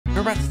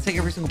We're about to take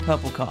every single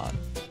purple card.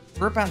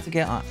 We're about to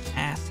get our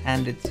ass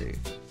handed to.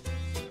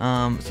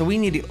 So we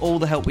need all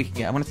the help we can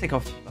get. I'm going to take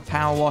off a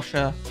power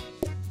washer.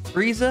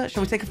 Freezer?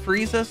 Shall we take a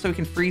freezer so we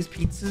can freeze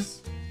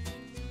pizzas?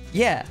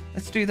 Yeah,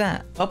 let's do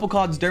that. Purple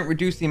cards don't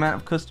reduce the amount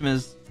of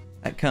customers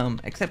that come,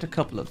 except a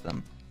couple of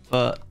them.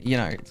 But, you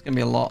know, it's going to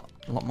be a lot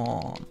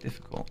more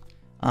difficult.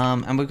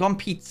 And we've gone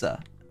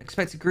pizza.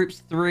 Expected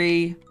groups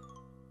 3.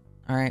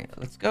 All right,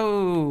 let's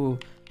go.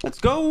 Let's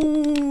go.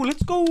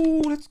 Let's go.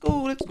 Let's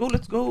go. Let's go.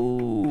 Let's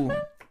go.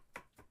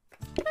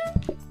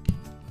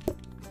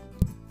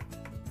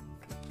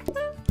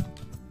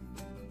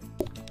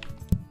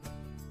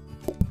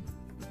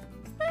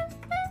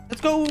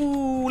 Let's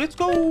go. Let's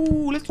go.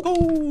 Let's go.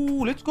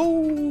 Let's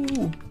go.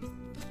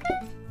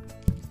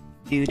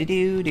 Do do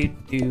do do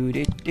do do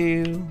do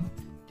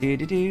do do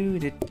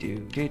do do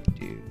do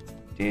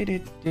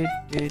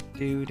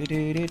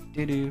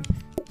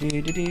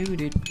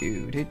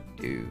do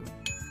do.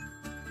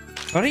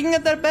 Ring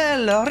the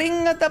bell,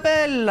 ring the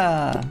bell.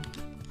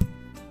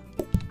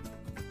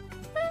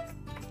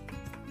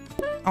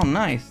 Oh,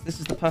 nice. This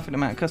is the perfect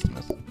amount of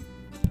customers.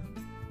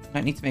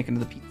 Don't need to make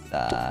another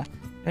pizza.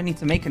 Don't need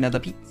to make another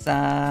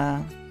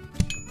pizza.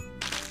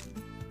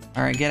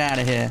 All right, get out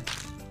of here.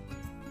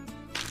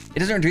 It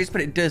doesn't reduce,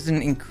 but it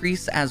doesn't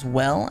increase as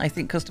well. I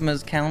think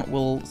customers count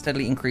will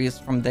steadily increase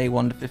from day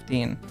 1 to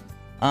 15.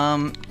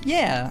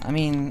 Yeah, I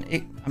mean,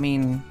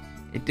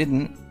 it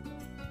didn't.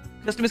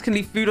 Customers can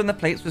leave food on their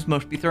plates which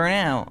must be thrown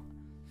out.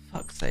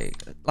 Fuck's sake.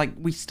 Like,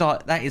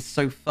 that is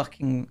so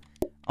fucking...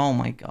 Oh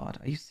my god,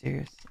 are you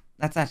serious?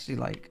 That's actually,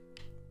 like,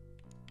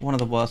 one of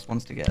the worst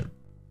ones to get.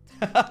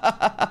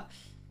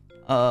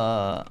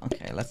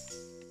 Okay,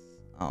 let's...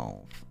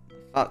 Oh,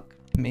 fuck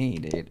me,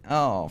 dude.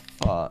 Oh,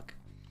 fuck.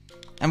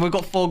 And we've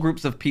got 4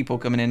 groups of people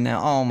coming in now.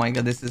 Oh my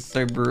god, this is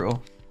so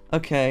brutal.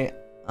 Okay,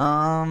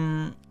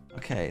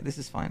 okay, this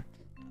is fine.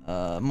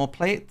 More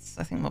plates?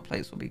 I think more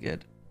plates will be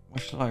good.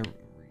 What should I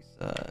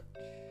research?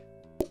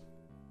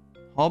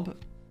 Hob?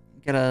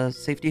 Get a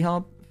safety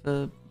hub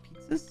for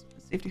pizzas?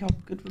 A safety hub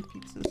good with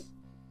pizzas?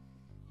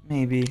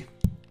 Maybe.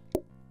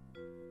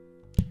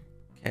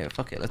 Okay,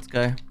 fuck it, let's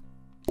go.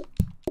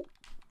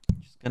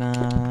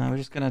 We're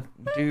just gonna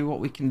do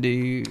what we can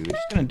do. We're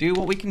just gonna do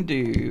what we can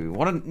do.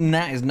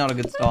 That is not a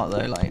good start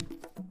though. Like,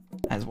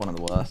 that is one of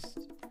the worst.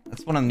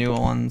 That's one of the newer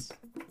ones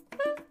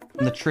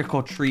from the Trick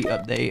or Treat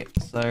update.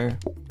 So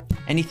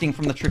anything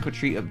from the Trick or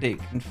Treat update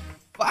can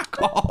fuck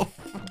off,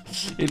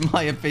 in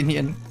my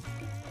opinion.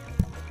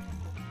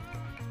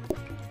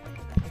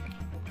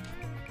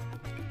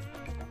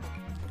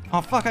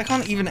 Oh fuck! I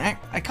can't even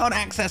I can't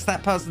access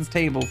that person's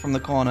table from the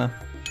corner.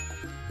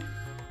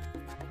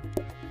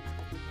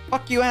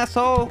 Fuck you,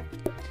 asshole!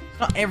 It's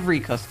not every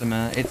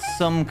customer, it's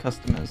some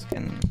customers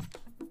can...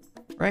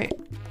 Right?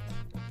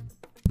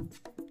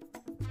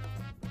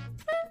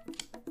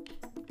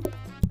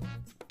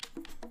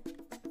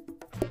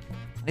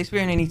 At least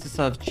we only need to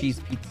serve cheese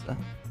pizza.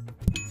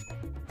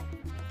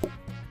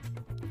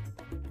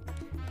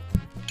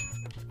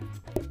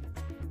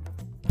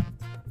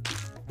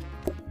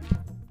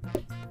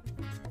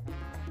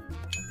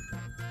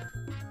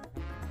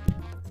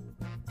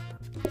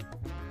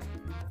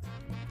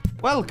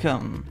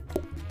 Welcome.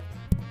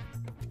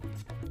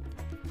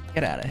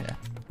 Get out of here.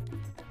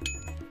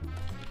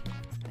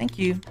 Thank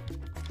you.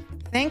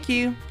 Thank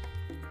you.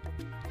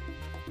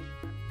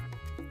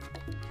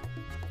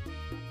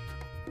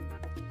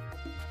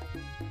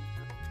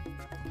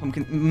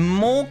 Pumpkin.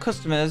 More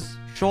customers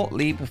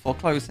shortly before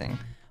closing.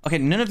 Okay,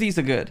 none of these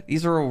are good.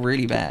 These are all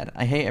really bad.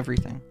 I hate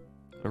everything.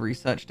 A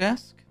research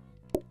desk.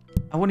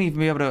 I wouldn't even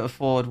be able to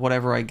afford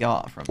whatever I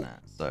got from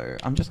that. So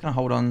I'm just going to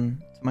hold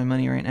on to my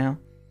money right now.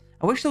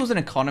 I wish there was an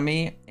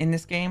economy in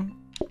this game.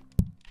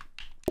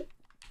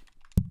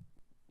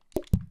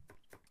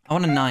 I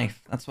want a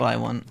knife. That's what I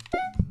want.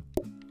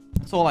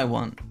 That's all I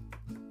want.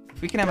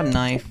 If we can have a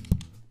knife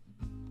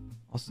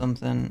or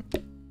something.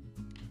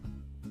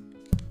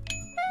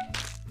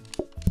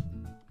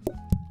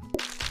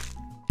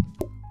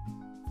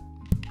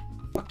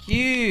 Fuck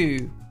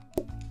you.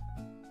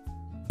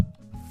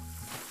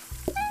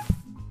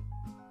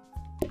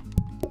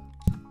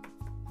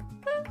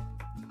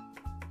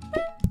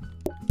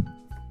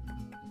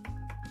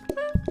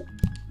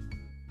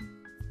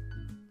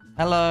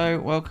 Hello,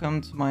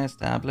 welcome to my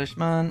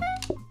establishment.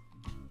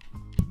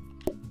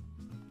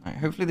 Alright,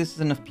 hopefully this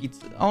is enough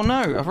pizza. Oh no,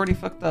 I've already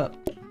fucked up.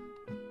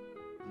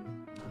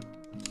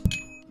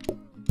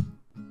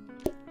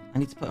 I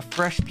need to put a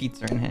fresh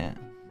pizza in here.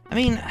 I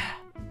mean,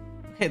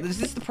 okay,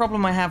 this is the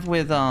problem I have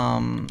with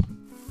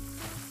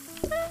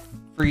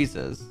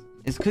freezers.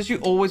 It's because you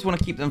always want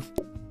to keep them,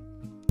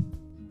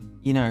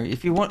 you know,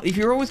 if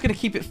you're always going to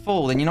keep it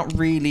full, then you're not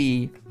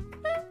really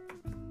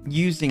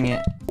using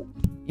it.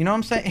 You know what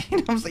I'm saying? You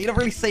know what I'm saying? You're not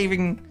really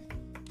saving.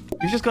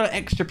 You've just got an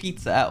extra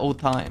pizza at all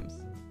times.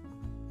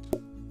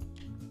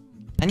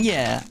 And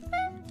yeah,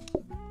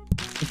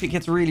 if it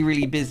gets really,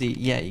 really busy,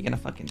 yeah, you're gonna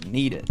fucking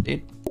need it,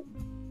 dude.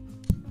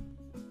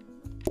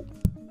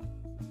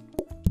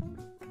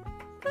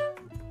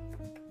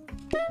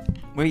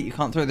 Wait, you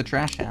can't throw the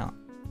trash out.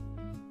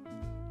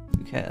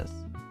 Who cares?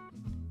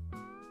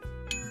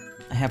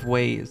 I have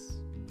ways.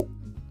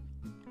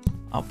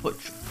 I'll put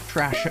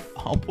trash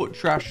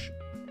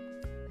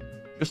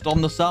just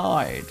on the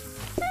side.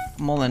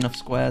 More than enough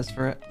squares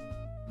for it.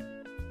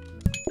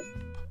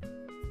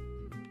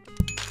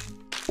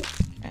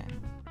 Okay.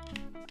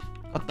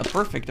 Got the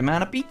perfect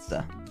amount of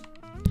pizza.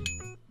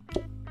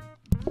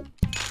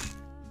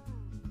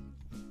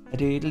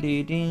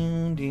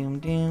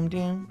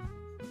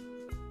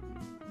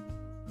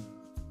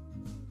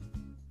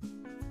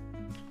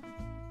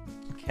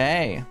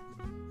 Okay.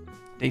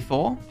 Day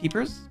 4,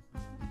 peepers.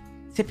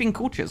 Tipping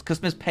cultures.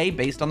 Customers pay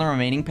based on the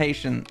remaining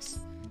patients.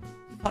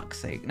 Fuck's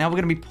sake. Now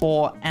we're going to be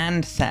poor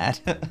and sad.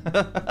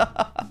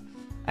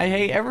 I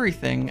hate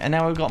everything. And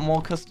now we've got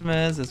more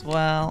customers as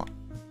well.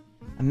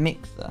 A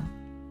mixer.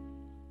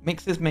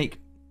 Mixers make...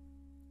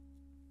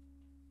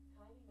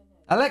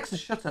 Alexa,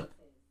 shut up.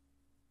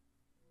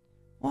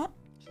 What?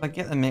 Should I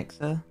get the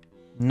mixer?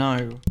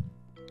 No.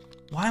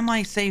 Why am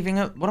I saving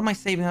up? What am I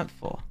saving up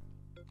for?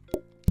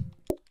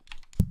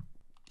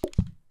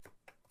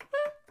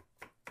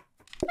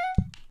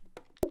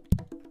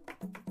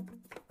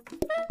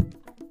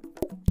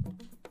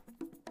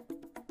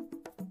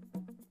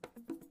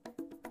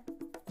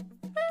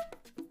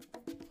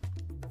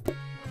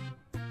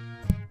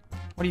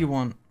 What do you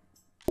want?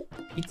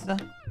 Pizza?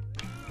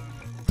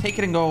 Take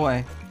it and go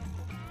away.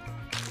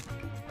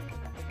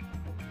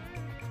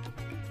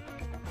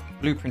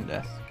 Blueprint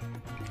desk.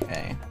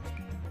 Okay.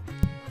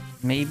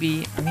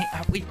 Maybe... I mean,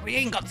 we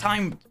ain't got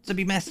time to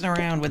be messing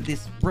around with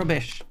this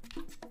rubbish.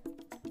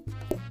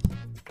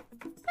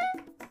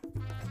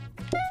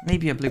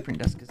 Maybe a blueprint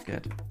desk is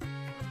good.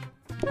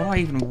 What do I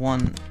even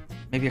want?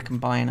 Maybe a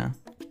combiner.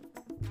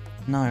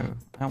 No, I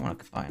don't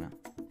want a combiner.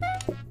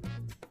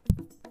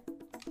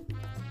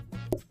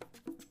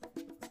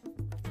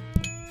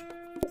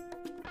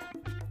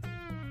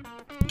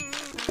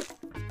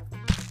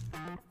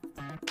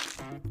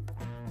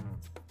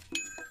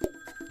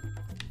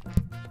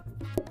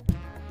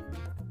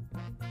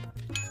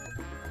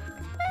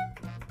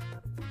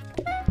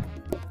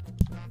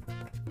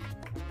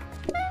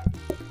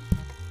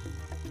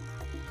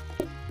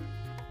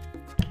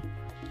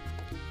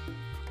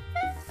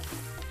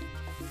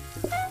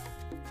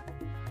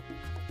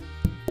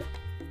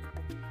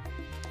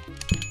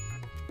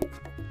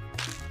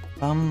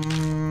 Bum,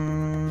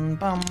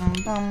 bum,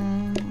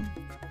 bum.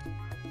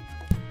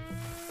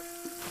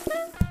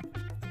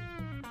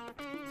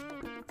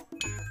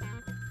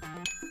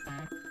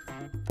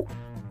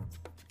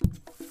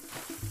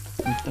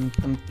 Dum,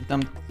 dum,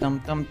 dum,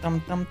 dum, dum,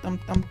 dum, dum, dum,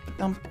 dum,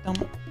 dum, dum.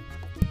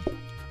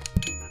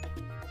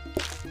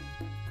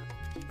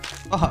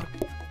 Fuck.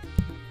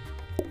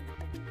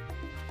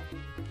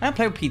 I don't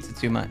play with pizza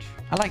too much.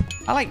 I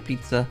like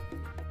pizza.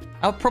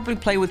 I'll probably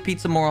play with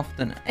pizza more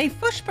often. Hey,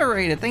 Fushpa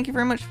rated. Thank you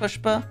very much,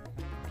 Fushpa.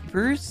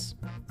 Bruce.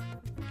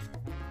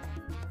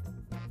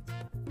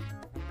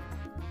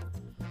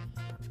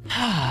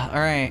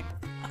 Alright.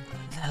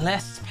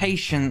 Less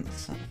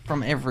patience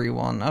from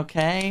everyone.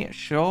 Okay,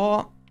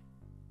 sure.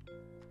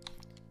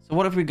 So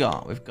what have we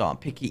got? We've got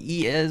picky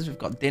eaters. We've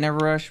got dinner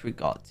rush. We've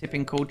got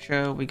tipping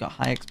culture. We got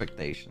high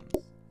expectations.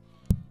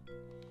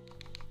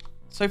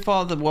 So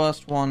far, the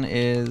worst one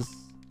is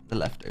the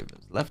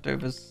leftovers.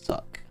 Leftovers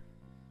suck.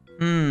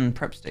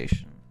 Prep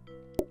station.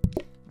 I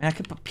mean, I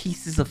could put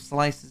pieces of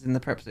slices in the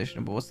prep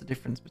station, but what's the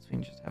difference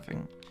between just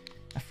having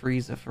a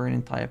freezer for an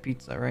entire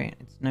pizza, right?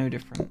 It's no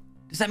different.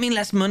 Does that mean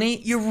less money?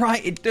 You're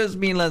right, it does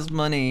mean less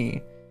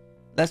money.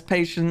 Less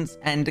patience,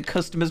 and the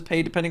customers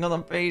pay depending on the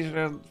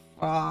patience.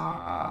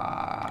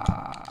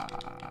 Why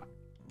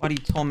do you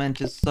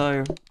torment us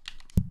so?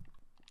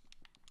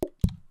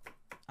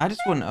 I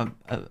just want a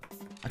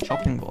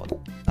chopping board.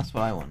 That's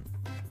what I want.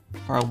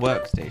 Or a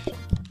workstation.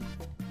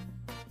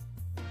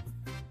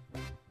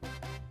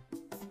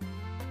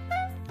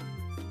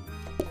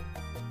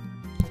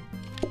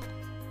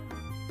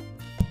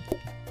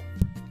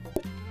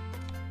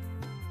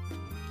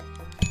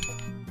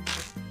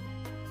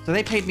 So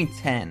they paid me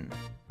 10.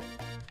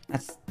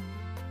 That's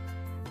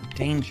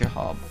danger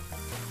hob.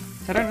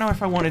 So I don't know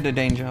if I wanted a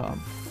danger hob.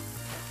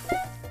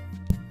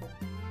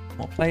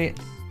 More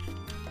plates.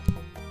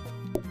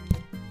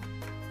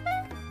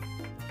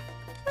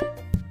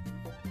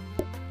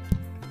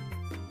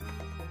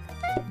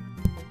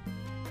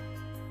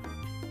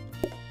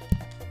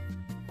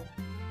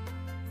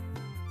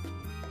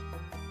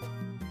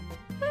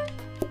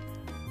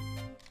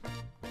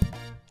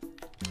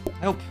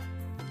 Help.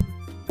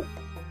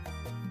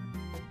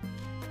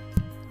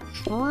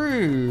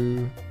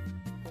 True.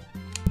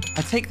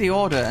 I take the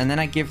order and then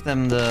I give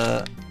them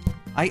the...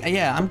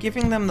 yeah, I'm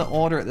giving them the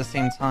order at the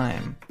same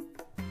time.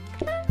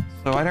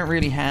 So I don't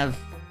really have...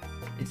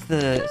 It's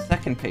the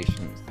second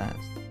patient that's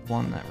the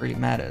one that really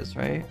matters,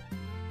 right?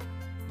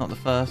 Not the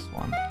first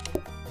one.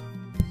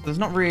 So there's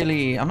not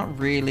really... I'm not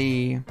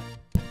really... You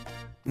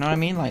know what I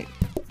mean? Like,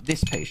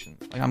 this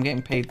patient. Like, I'm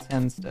getting paid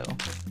 10 still.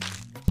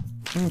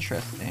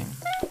 Interesting.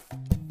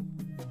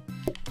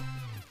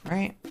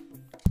 Right?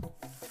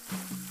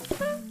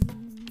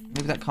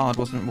 Maybe that card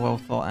wasn't well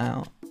thought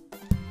out. Which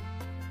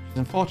is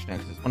unfortunate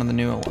because it's one of the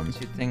newer ones.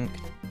 You'd think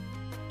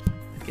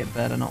it'd get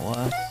better, not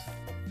worse.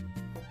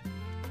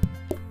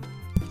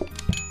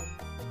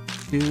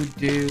 Do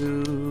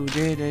do do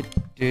do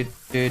do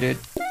do do.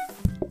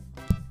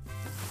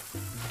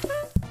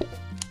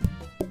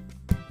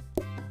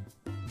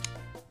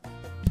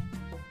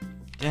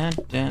 Dun,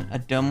 dun. A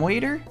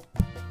dumbwaiter?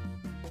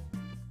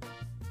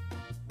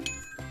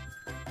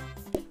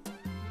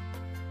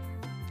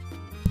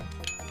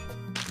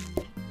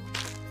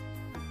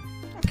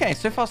 Okay,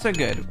 so far so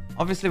good.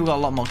 Obviously we've got a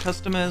lot more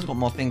customers, got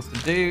more things to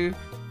do,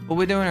 but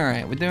we're doing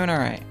alright, we're doing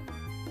alright.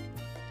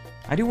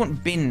 I do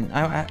want bin.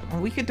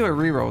 We could do a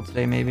reroll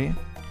today, maybe.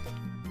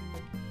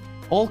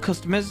 All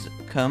customers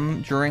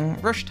come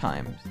during rush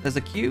times. There's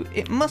a queue.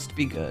 It must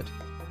be good.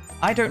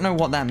 I don't know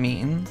what that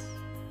means.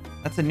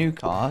 That's a new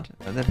card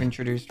that they've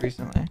introduced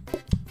recently.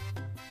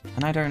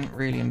 And I don't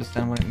really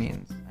understand what it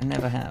means. I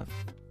never have.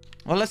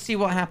 Well, let's see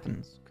what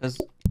happens. Because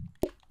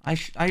I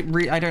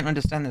don't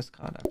understand this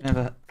card. I've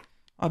never...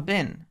 Oh,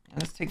 bin. Yeah,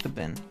 let's take the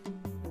bin.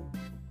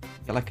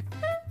 Get like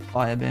a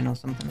fire bin or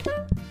something.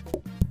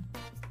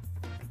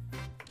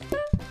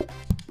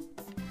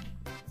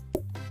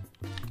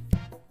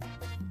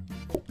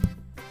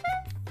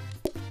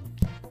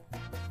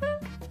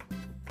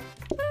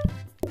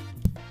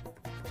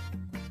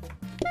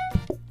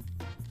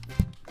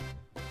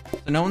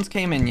 So no one's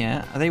came in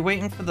yet. Are they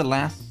waiting for the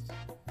last...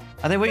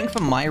 Are they waiting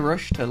for my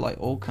rush to like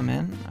all come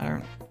in? I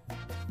don't...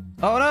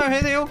 Oh no,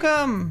 here they all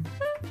come!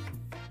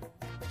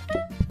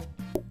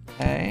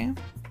 Okay.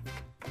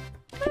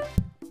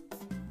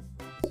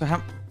 So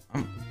how...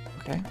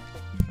 okay.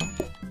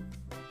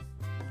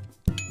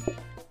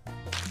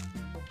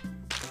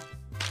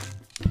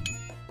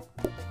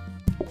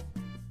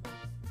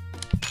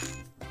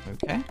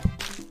 Okay.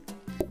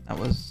 That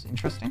was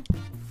interesting.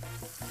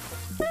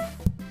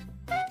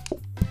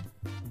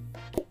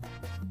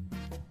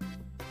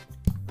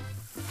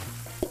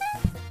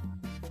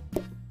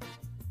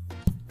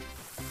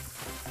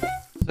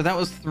 So that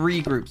was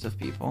 3 groups of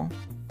people.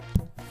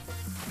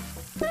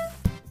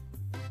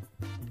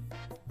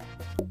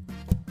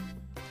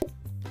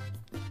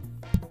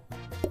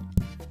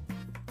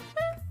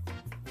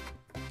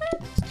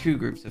 It's 2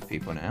 groups of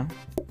people now.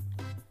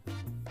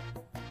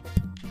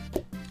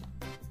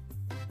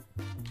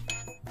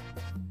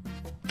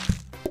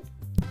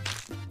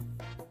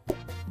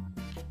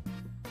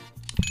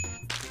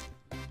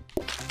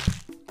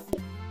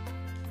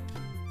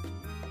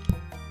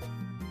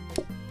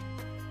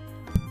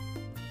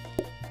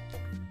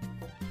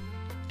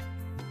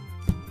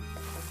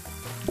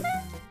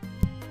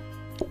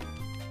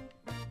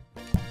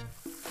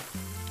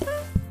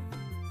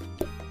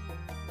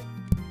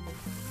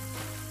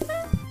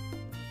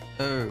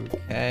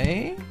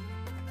 Okay.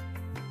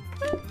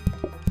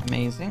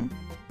 Amazing.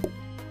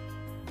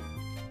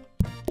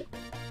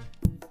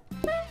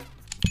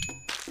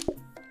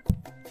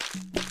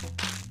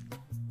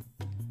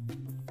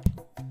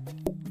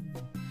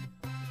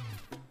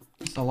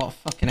 It's a lot of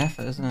fucking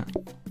effort, isn't it?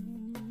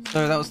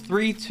 So that was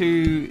 3,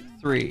 2,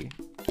 3.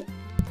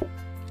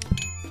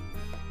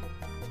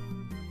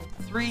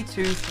 3,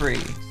 2, 3.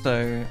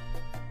 So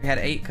we had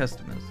 8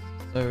 customers.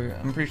 So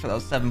I'm pretty sure that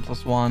was 7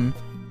 plus 1.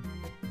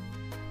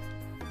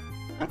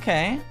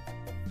 Okay.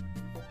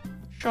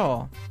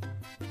 Sure.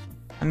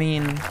 I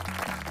mean,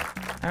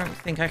 I don't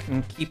think I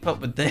can keep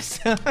up with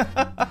this.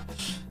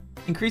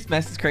 Increased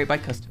messes created by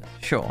customers.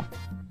 Sure.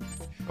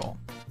 Sure.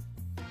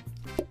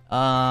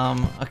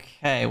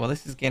 Okay. Well,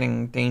 this is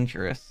getting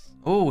dangerous.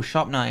 Oh,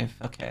 sharp knife.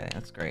 Okay,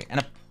 that's great. And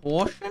a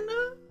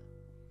portioner?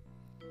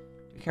 Do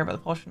you care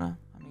about the portioner?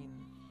 I mean,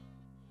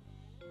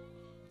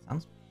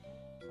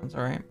 sounds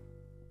alright.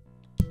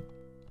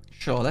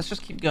 Sure, let's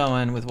just keep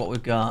going with what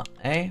we've got,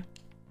 eh?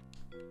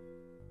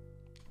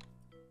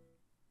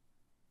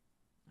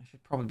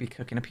 Probably be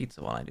cooking a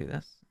pizza while I do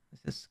this.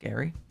 This is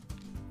scary.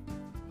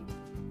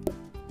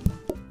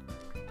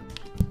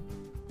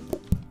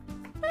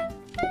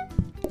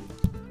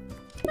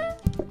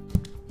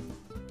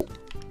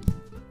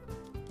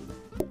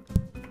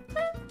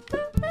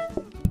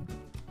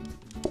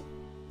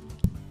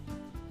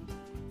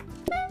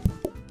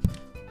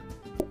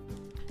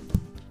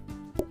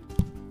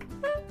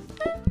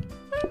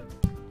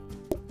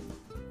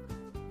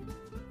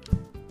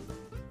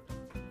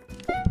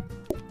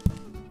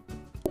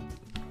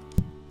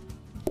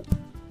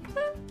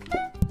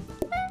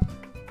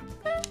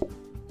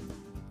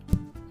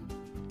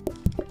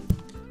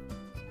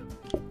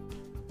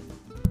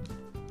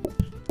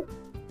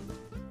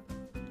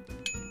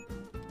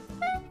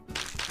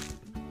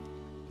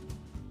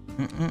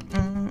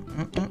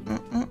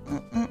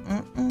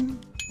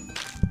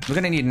 We're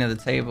gonna need another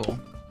table.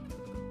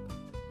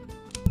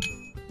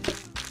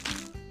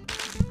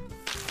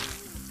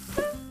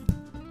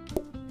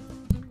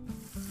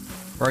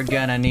 We're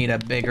gonna need a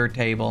bigger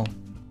table.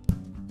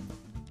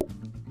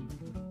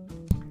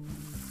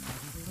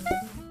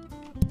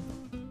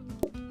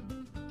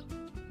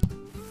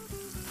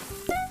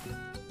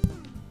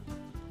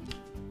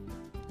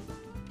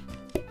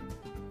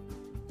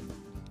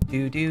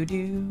 Do do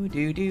do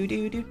do do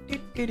do do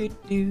do do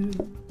do.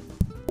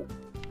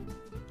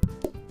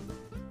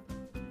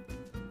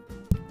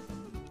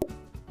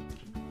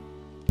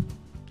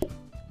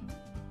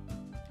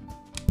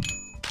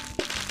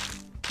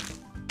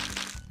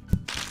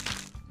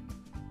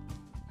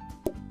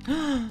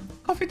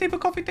 Coffee table,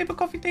 coffee table,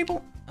 coffee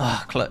table.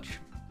 Ah, clutch.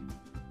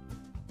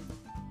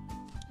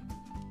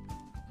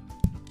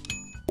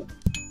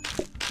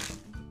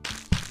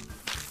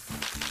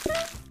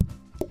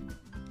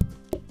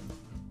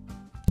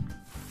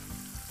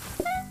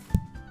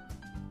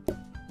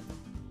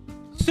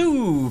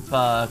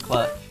 Super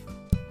clutch.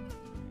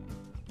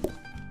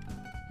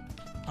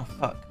 Oh,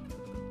 fuck.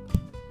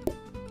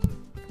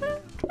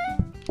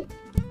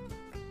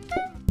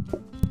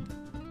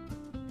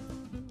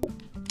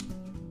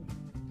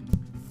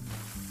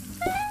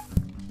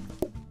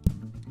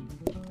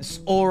 There's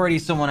already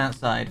someone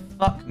outside.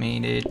 Fuck me,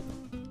 dude.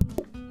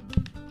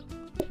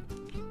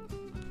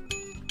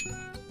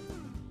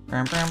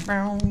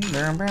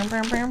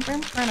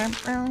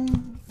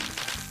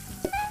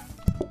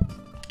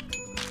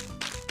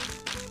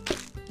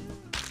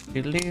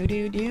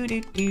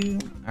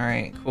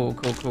 Alright, cool.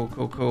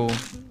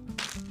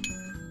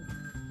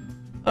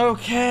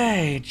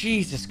 Okay,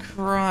 Jesus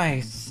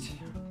Christ.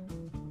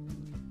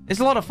 There's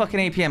a lot of fucking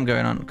APM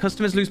going on.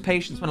 Customers lose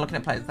patience when looking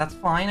at players. That's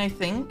fine, I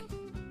think.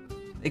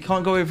 They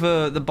can't go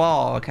over the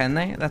bar, can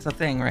they? That's a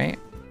thing, right?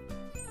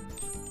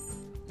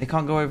 They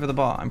can't go over the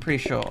bar, I'm pretty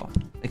sure.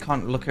 They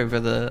can't look over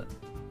the...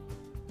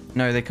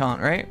 No, they can't,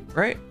 right?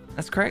 Right?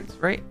 That's correct,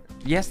 right?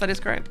 Yes, that is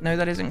correct. No,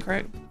 that isn't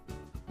correct.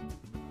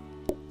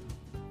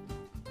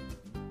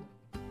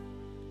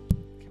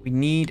 We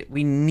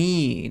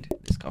need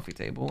this coffee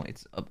table.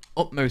 It's of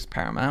utmost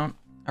paramount.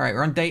 All right,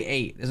 we're on day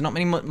 8. There's not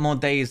many more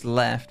days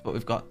left, but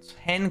we've got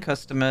 10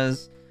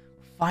 customers.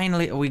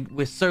 Finally,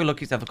 we're so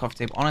lucky to have a coffee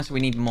table. Honestly, we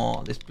need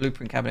more. This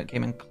blueprint cabinet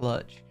came in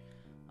clutch.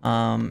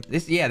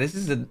 This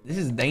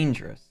is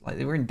dangerous. Like,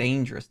 we're in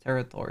dangerous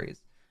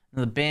territories.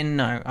 The bin,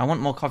 no. I want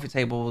more coffee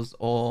tables,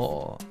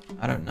 or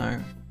I don't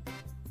know.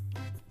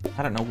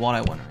 I don't know what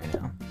I want right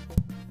now.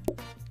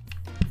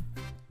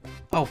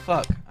 Oh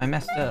fuck! I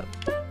messed up.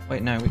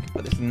 Wait, no, we can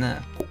put this in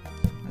there.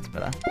 That's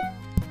better.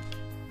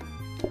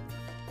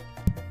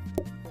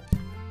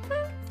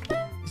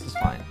 This is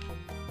fine.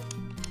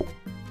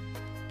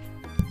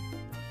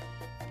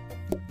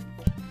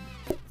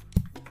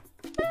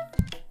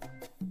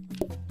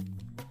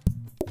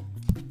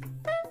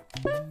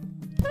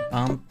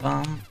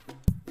 Bum.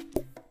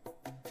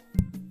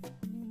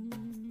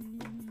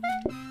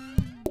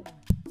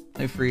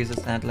 No freezer,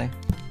 sadly.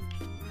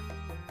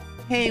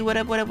 Hey, what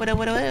up?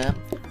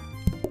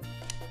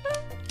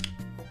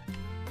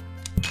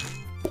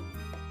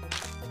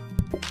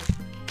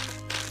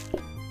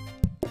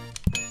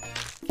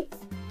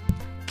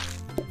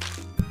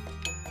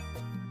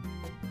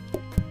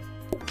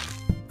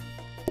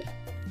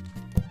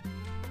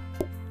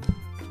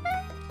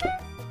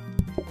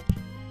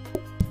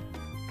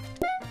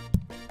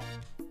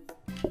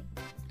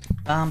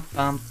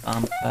 Bum,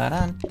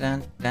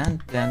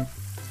 ba-dun.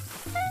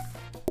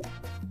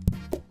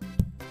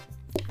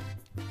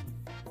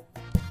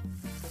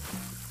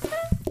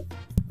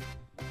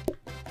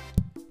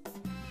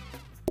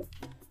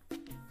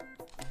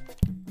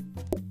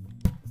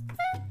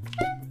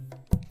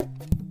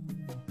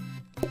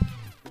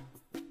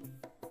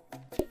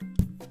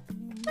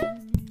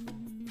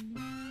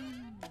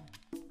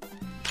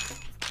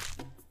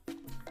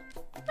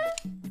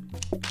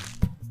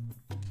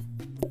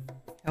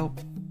 Help.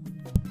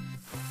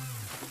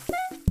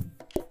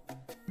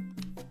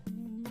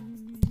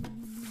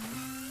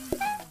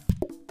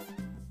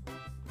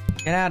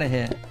 Get out of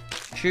here.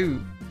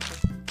 Shoot.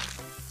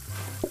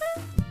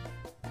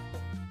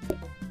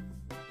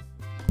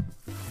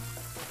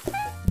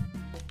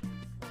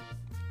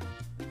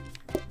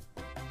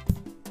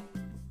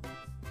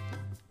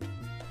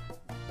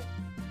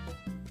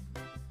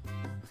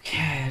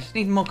 Okay, I just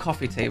need more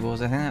coffee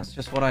tables. I think that's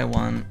just what I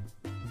want.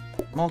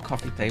 More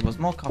coffee tables,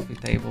 more coffee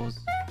tables.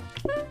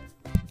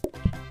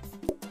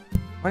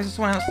 Why is there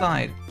someone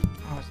outside?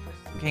 Oh,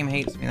 the game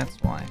hates me, that's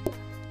why.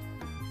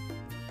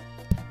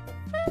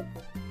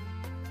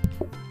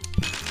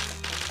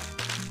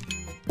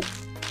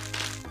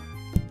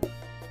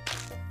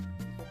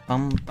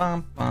 Bum,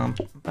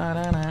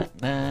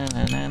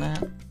 ba-da-na-na-na-na-na.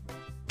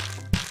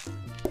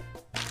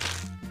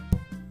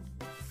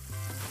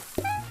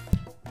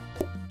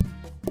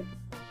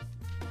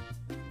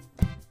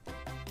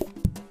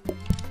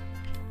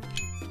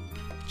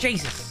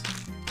 Jesus!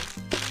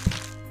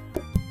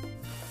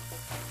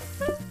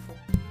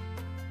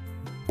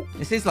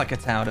 This is like a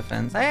tower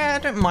defense. I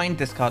don't mind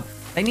this card.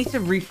 They need to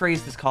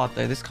rephrase this card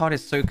though. This card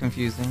is so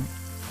confusing.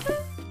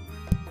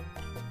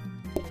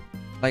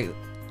 Like,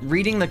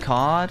 reading the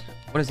card,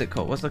 what is it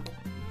called? What's the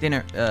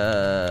dinner?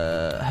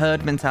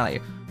 Herd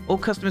mentality. All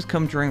customers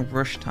come during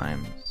rush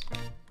times.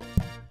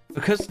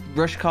 Because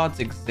rush cards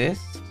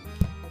exist,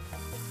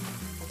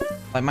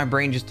 like my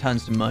brain just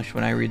turns to mush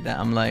when I read that.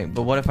 I'm like,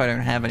 but what if I don't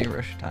have any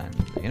rush times?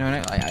 You know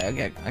what I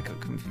get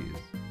confused.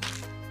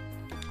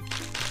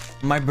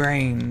 My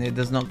brain, it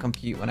does not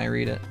compute when I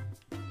read it.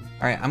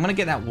 All right, I'm gonna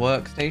get that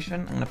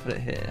workstation. I'm gonna put it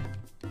here.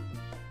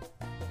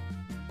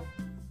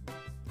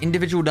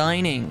 Individual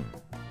dining.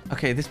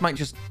 Okay, this might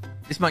just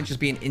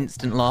be an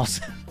instant loss.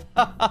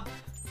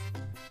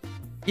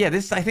 Yeah,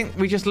 this, I think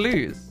we just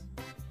lose.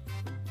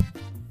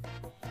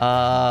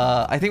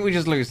 I think we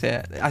just lose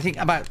here. I think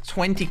about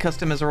 20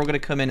 customers are all gonna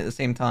come in at the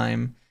same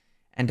time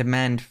and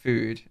demand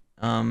food.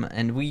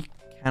 And we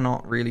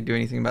cannot really do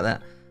anything about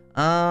that.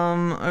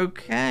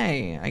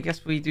 Okay. I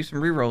guess we do some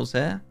rerolls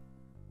here.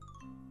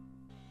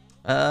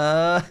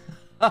 Uh-oh.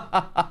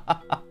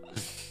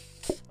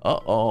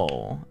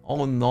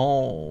 Oh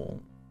no.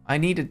 I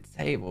need a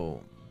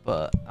table,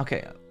 but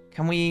okay.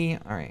 Can we,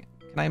 all right.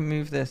 Can I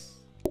move this?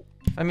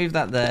 If I move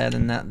that there,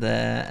 then that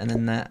there, and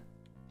then that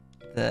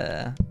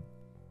there,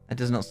 that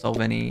does not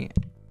solve any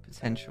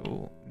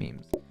potential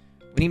memes.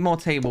 We need more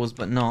tables,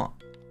 but not.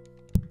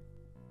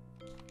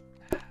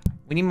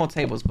 We need more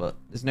tables, but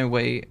there's no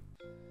way.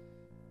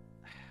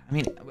 I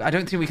mean, I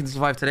don't think we can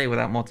survive today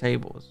without more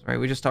tables, right?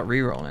 We just start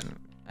re-rolling.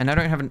 And I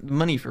don't have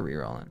money for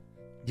re-rolling.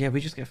 Yeah, we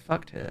just get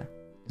fucked here.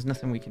 There's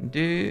nothing we can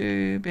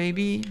do,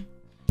 baby.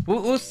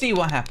 We'll see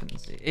what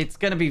happens. It's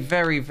going to be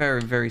very,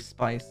 very, very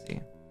spicy.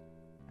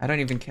 I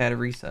don't even care to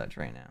research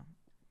right now.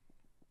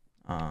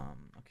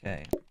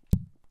 Okay.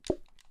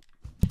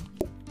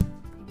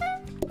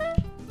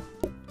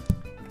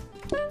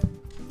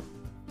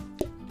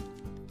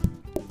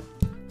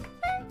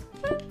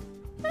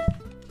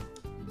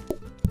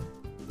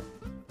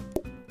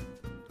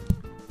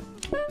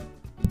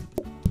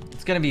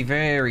 It's gonna be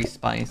very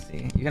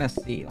spicy. You're gonna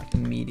see, like,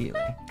 immediately.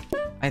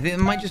 I think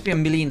there might just be a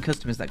million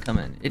customers that come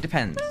in. It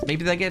depends.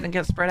 Maybe they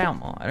get spread out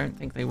more. I don't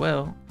think they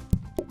will.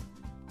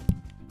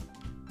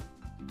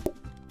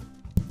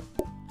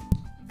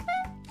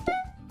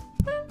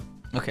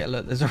 Okay,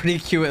 look, there's already a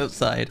queue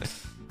outside.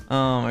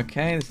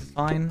 Okay, this is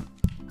fine.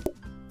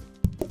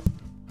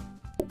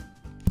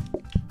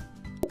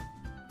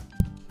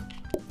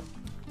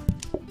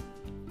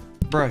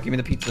 Bro, give me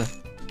the pizza.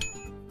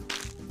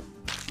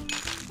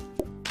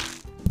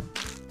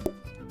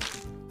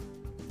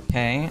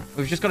 Okay,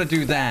 we've just got to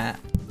do that,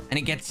 and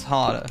it gets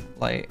harder.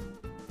 Like,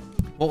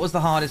 what was the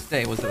hardest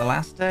day? Was it the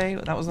last day?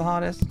 That was the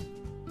hardest?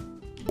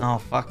 Oh,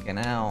 fucking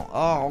hell.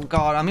 Oh,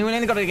 God. I mean, we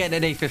only got to get to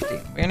day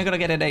 15. We only got to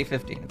get to day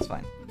 15. It's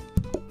fine.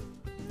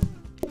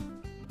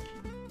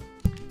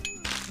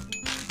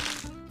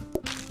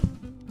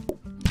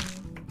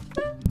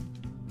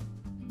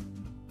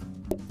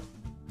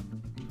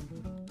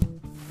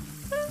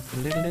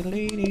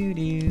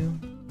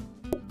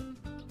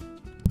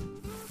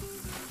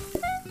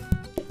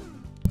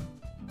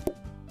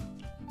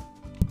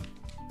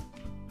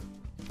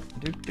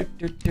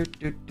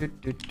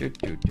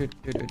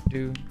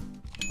 Do-do-do-do-do-do.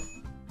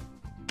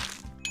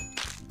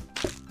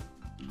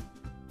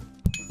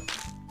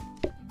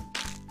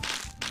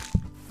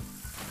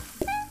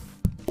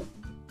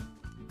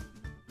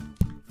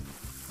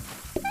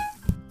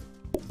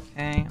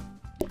 Okay.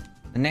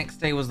 The next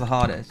day was the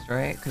hardest,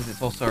 right? Because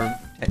it's also a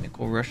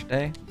technical rush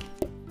day.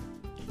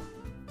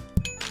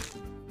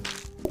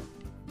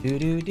 Do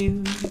do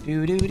do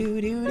do do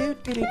do do do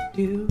do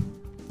do.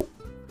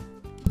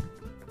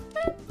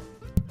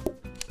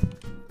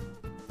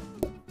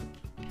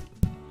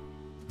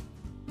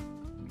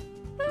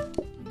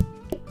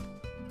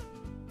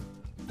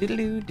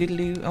 Diddaloo,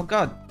 diddaloo. Oh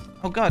god.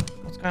 Oh god.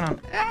 What's going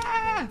on?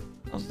 Ah!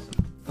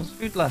 There's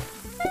food left.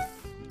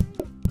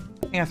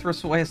 I think I threw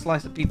away a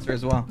slice of pizza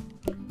as well.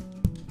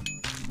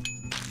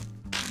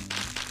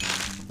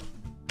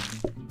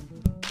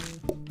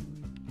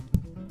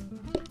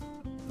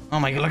 Oh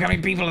my god, look how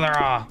many people there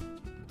are!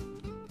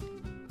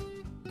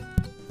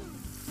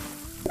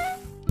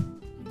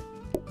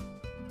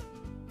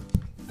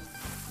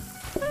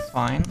 It's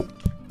fine.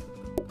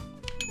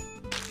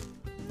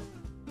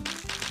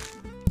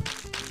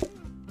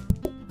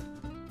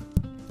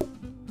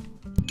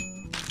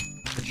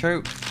 The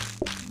choke.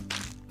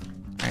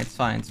 Alright, it's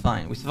fine, it's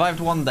fine. We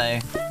survived one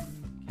day.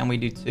 Can we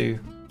do two?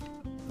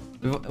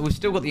 We've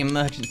still got the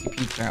emergency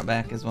pizza out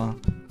back as well.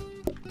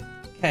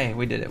 Okay,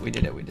 we did it, we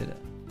did it, we did it.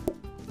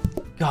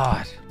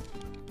 God.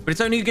 But it's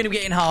only going to be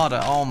getting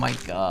harder. Oh my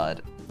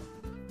god.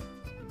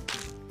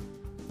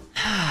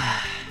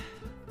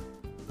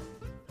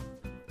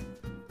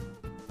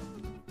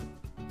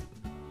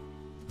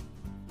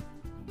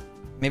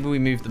 Maybe we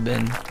move the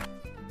bin.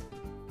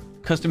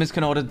 Customers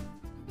can order.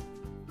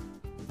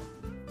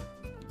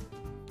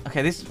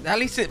 Okay, this at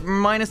least it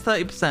minus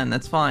 30%.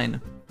 That's fine.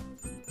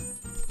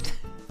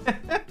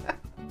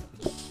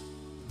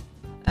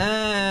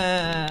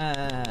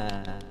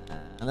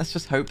 Let's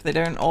just hope they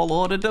don't all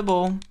order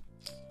double.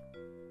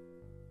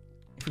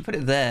 If we put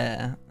it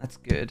there, that's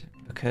good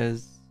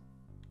because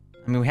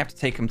I mean we have to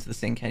take them to the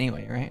sink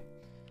anyway, right?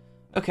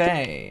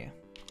 Okay.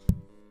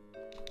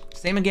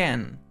 Same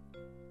again.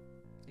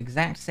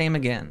 Exact same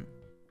again.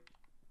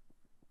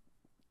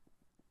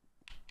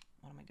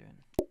 What am I doing?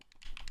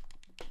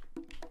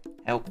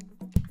 Help.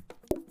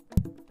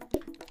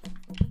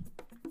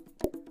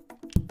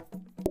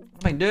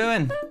 What am I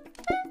doing?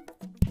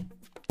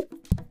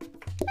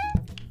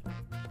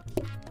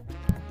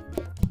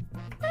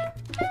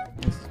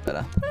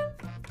 better.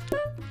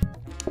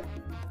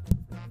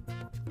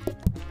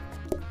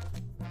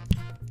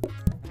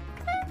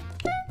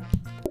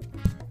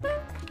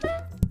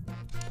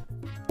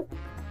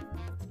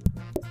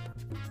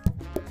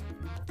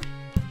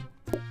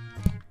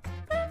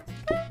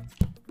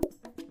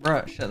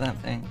 Bro, shut that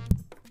thing.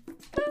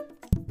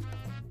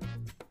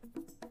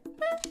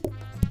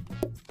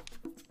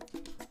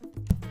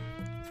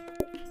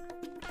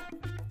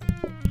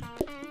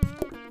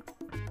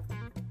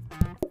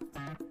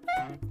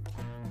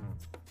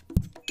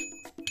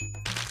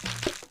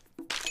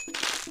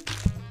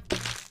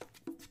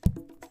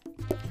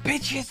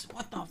 Bitches,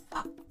 what the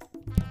fuck?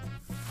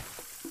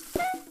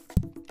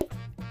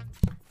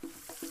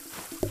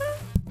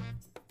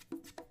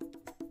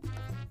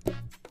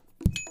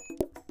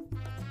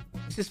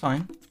 This is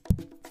fine.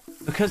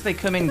 Because they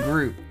come in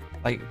groups,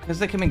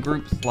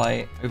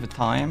 like, over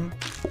time.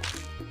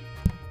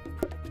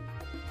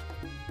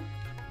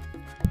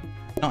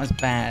 It's not as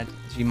bad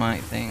as you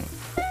might think.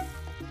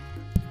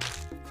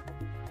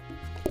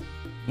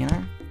 You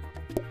know?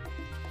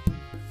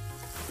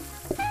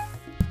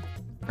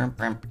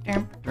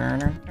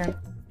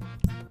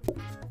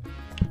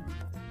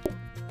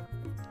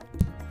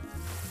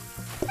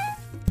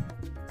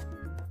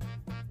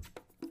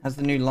 How's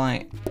the new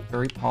light?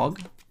 Very pog.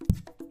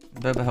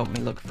 Boba helped me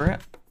look for it.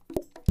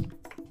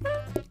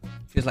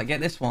 She was like,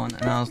 get this one.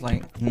 And I was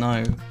like,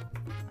 no.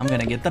 I'm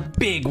gonna get the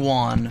big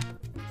one.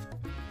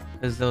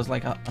 Because there was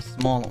like a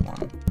smaller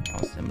one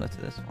that was similar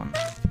to this one.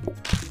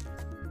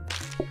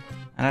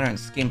 And I don't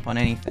skimp on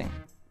anything.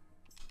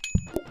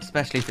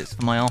 Especially if it's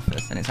for my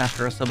office and it's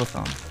after a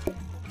subathon.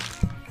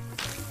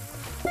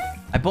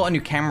 I bought a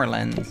new camera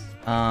lens.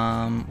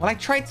 Well, I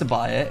tried to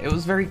buy it. It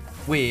was very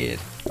weird.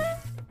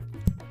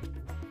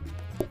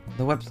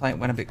 The website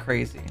went a bit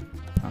crazy.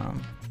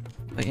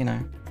 But you know.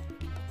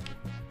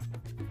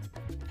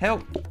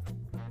 Help!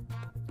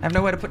 I have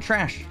nowhere to put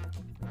trash.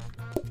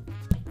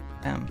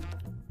 Damn.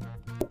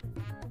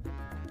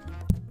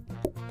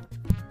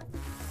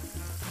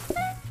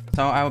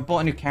 So I bought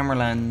a new camera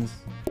lens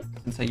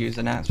since I use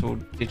an actual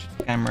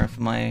digital camera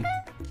for my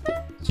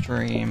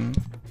stream.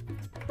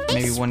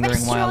 Maybe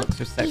wondering why I look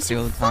so sexy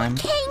all the time.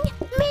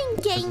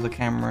 Because of the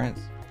camera,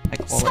 it's high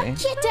quality.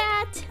 Suck your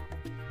dad.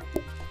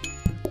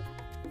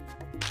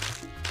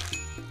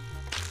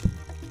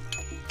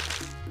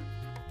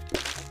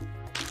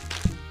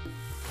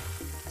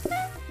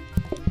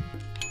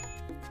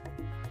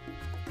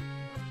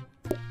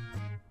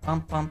 Bum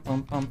bum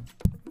bum bum.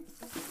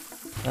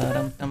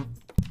 Dum dum.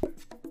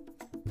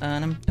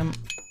 Dum dum.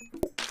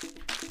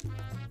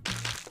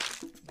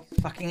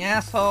 Fucking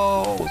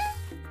assholes.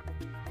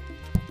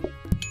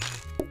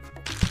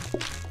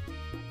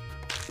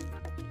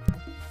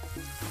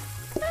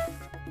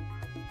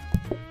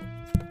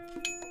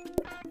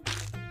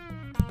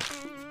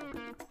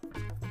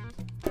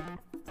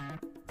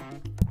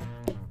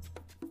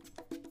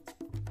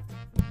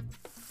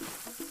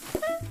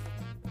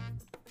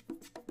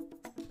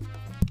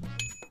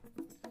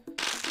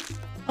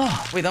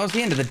 Oh, wait, that was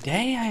the end of the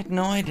day? I had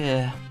no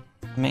idea.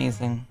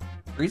 Amazing.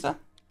 Freezer?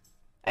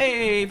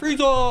 Hey,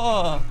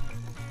 freezer!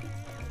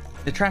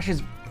 The trash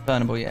is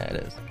burnable, yeah,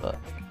 it is, but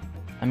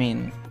I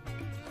mean,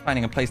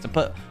 finding a place to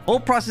put. All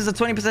processes are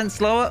 20%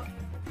 slower.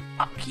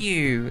 Fuck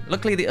you.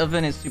 Luckily, the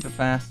oven is super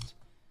fast,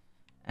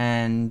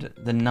 and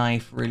the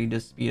knife really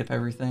does speed up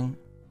everything.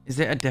 Is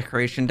it a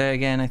decoration day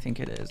again? I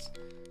think it is.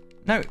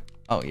 No.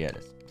 Oh, yeah, it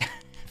is.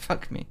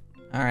 Fuck me.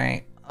 All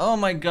right. Oh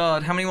my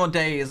god, how many more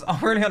days? Oh,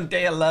 we're only on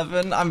day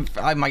 11.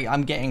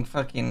 I'm getting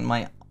fucking,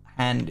 my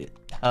hand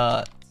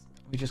hurts.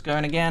 We just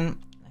going again?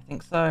 I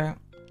think so.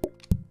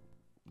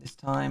 This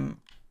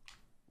time,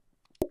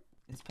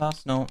 it's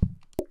personal,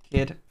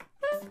 kid.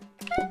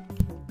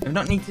 We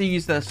don't need to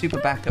use the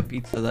super backup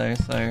pizza though,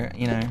 so,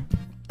 you know.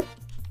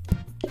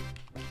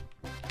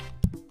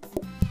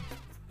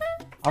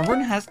 Our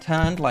run has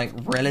turned, like,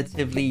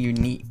 relatively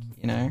unique,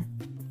 you know?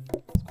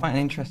 It's quite an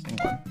interesting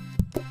one.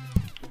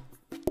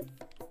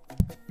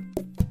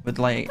 With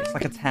like, it's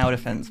like a tower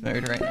defense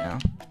mode right now.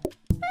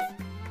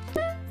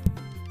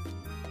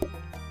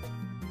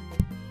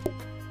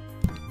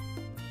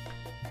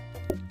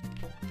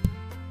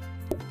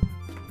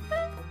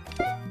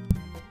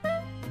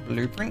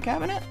 Blueprint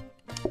cabinet?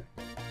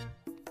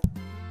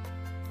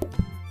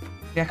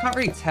 Yeah, I can't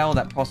really tell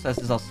that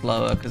processes are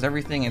slower because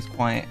everything is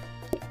quite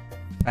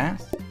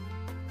fast.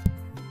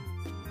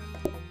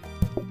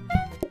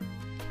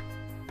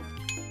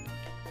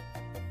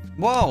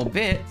 Whoa,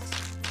 bits!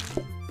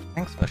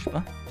 Thanks,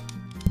 Fushba.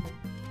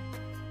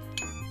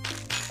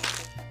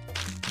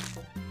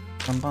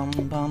 Bum bum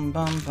bum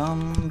bum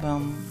bum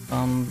bum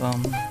bum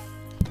bum.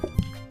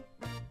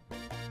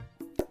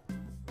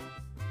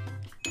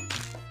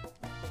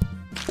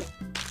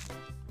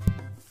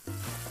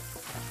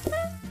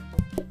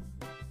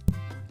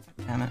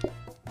 Damn it.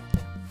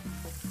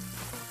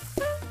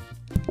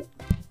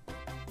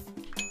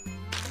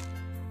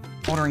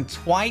 Ordering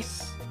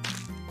twice?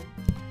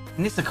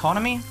 In this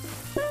economy?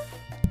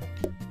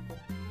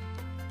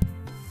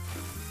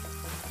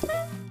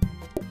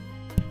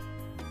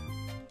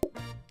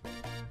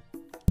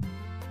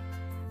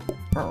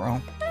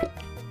 Roll.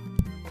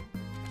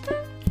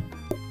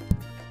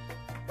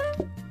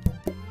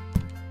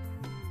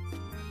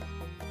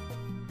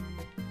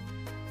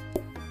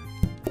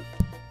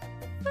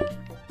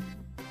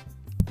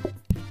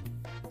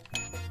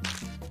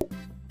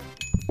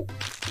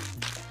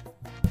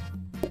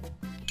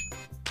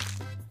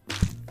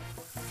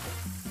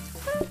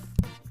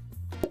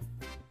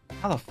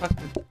 How the fuck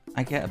did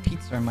I get a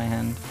pizza in my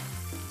hand?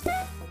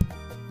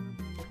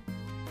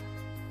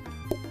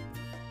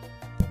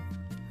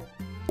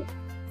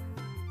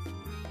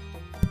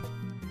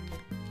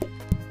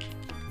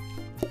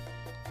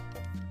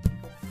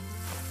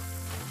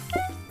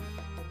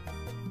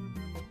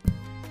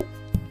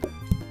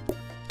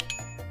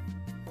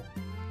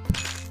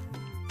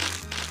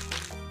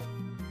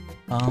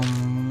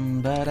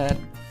 Da da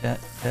da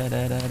da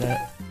da da da.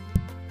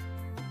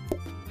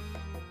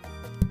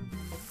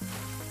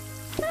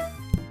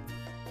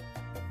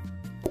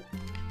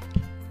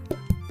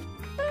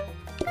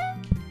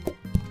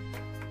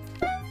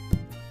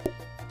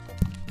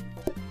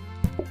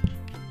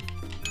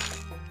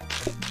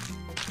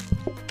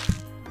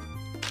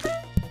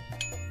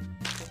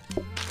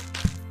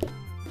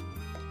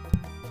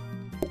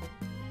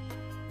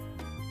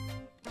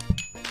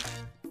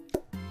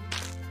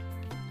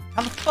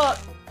 How the fuck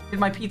did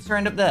my pizza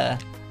end up there?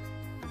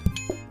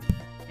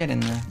 Get in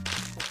there.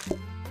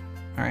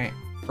 Alright.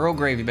 Earl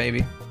gravy,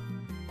 baby.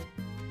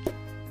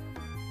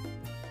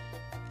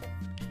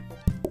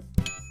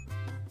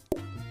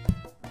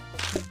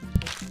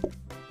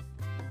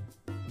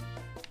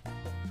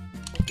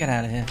 Get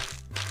out of here.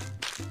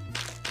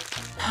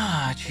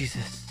 Ah,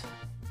 Jesus.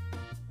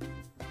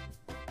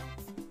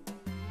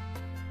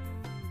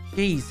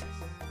 Jesus.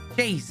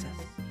 Jesus.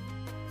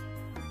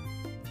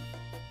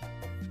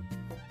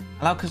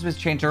 Allow customers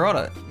to change their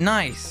order.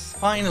 Nice.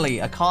 Finally,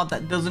 a card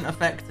that doesn't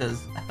affect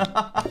us.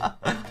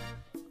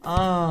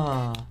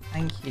 Oh,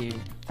 thank you.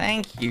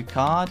 Thank you,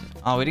 card.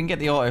 Oh, we didn't get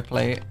the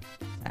autoplay.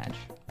 Sad.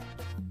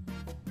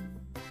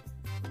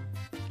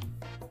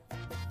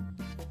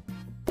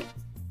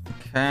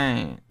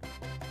 Okay.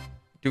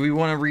 Do we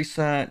want to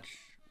research?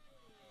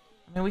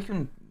 I mean, we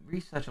can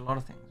research a lot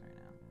of things right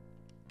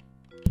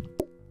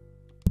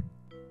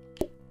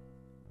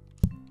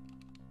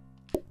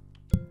now.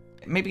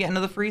 Maybe get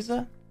another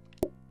freezer?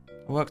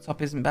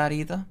 Worktop isn't bad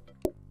either.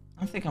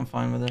 I think I'm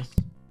fine with this.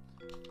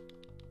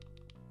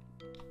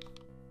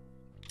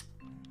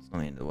 It's not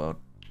the end of the world.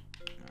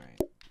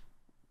 Alright.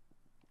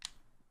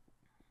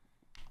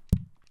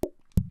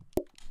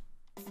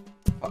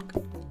 Fuck.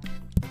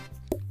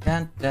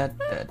 Dun, dun,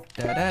 dun,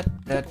 dun, dun,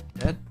 dun,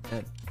 dun,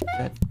 dun,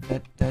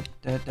 dun, dun,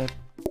 dun, dun.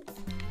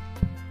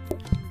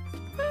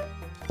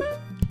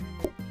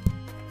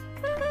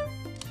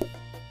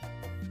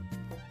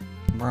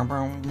 Brown,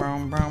 brown,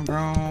 brown, brown,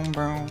 brown,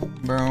 brown,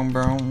 brown,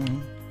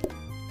 brown.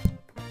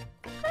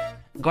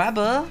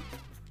 Grabber.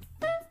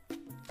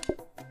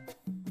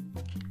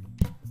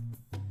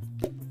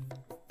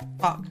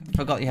 Fuck,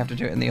 forgot you have to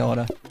do it in the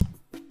order.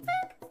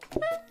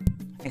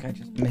 I think I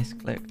just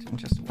misclicked and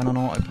just went on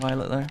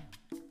autopilot there.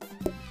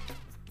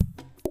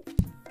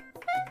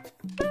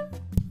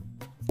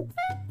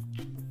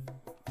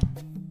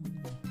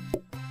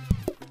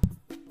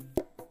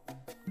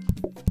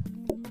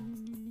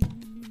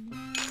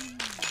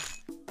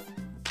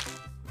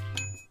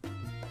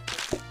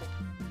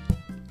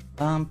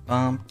 Bum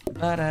bum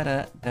ba da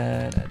da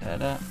da da da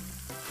da.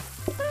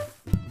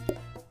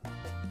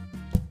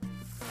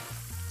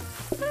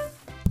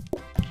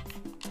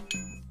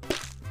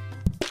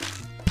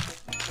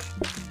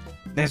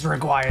 This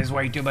requires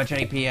way too much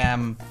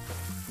APM.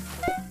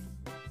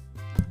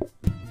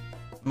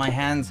 My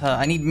hands hurt.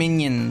 I need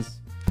minions.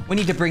 We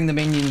need to bring the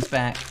minions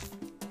back.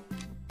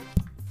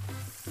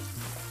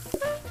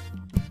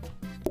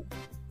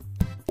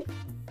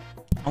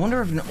 I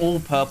wonder if an all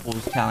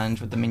purples challenge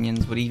with the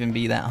minions would even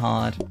be that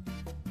hard.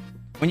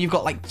 When you've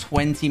got like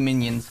 20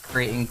 minions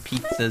creating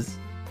pizzas.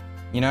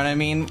 You know what I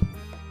mean?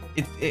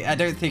 I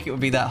don't think it would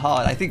be that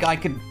hard. I think I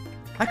could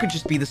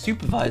just be the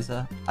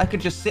supervisor. I could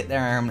just sit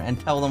there and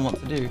tell them what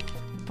to do.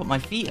 Put my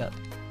feet up.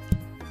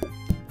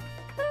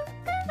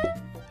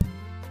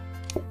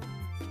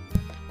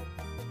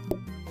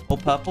 All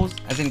purples?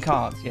 As in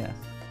cards, yes.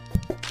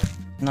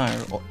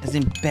 No, as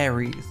in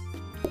berries.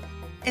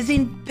 As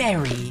in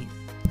berries.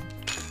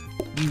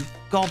 You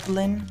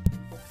goblin.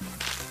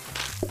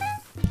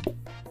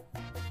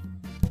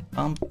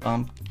 Bum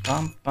bum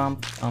bum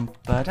bum bum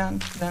ba dun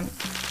dun.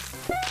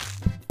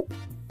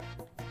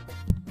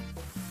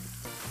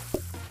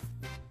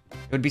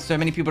 It would be so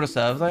many people to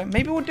serve though.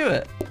 Maybe we'll do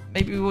it.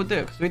 Maybe we'll do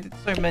it because we did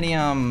so many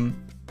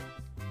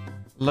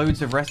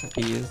loads of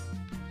recipes.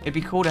 It'd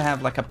be cool to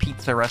have like a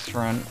pizza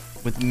restaurant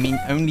with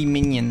only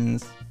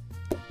minions.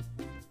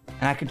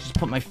 And I could just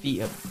put my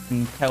feet up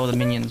and tell the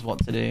minions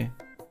what to do.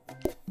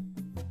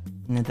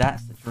 And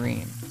that's the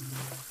dream.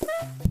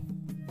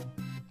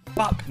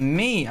 Fuck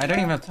me. I don't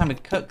even have time to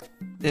cook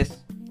this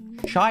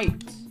shite.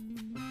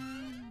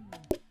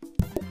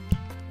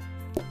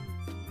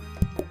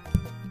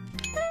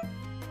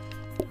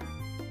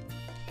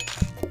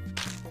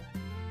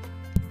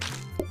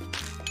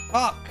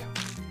 Fuck!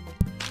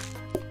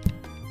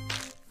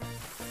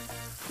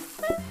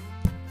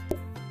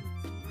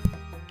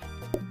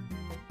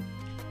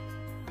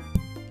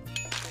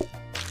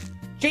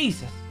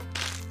 Jesus!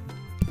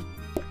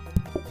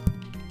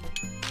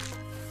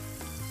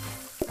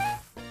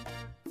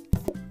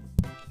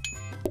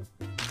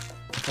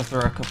 I'll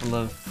throw a couple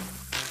of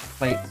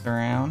plates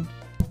around.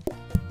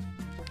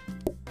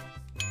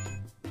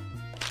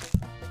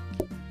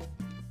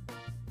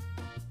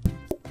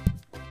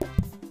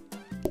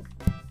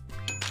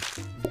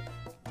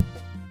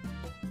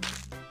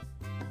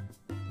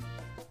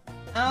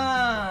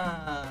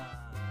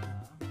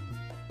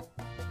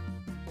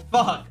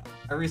 Fuck!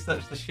 I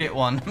researched the shit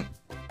one.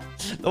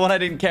 The one I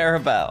didn't care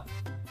about.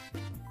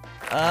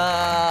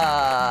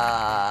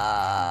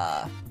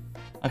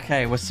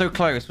 Okay, we're so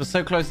close. We're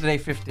so close to day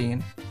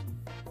 15.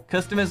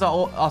 Customers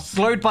are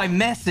slowed by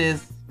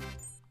messes.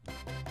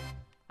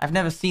 I've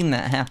never seen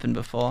that happen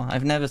before.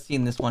 I've never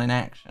seen this one in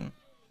action.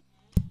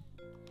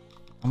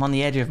 I'm on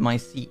the edge of my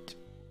seat.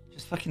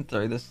 Just fucking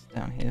throw this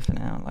down here for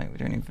now. Like, we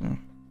don't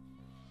even...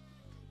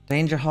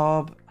 Danger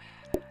hob.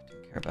 I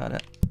don't care about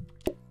it.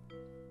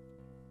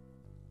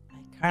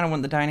 I kind of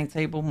want the dining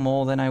table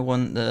more than I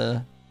want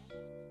the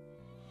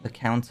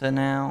counter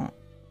now.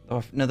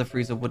 Though another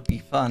freezer would be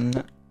fun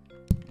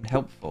and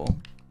helpful.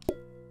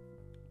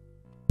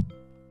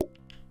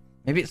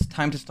 Maybe it's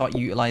time to start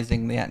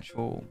utilizing the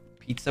actual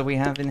pizza we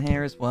have in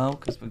here as well,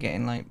 because we're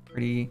getting like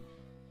pretty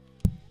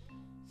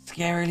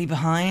scarily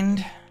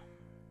behind.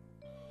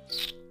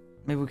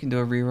 Maybe we can do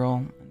a reroll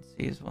and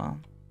see as well.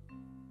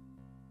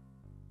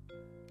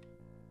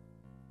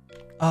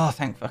 Oh,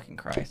 thank fucking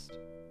Christ.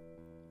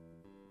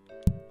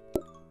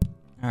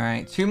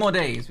 Alright, 2 more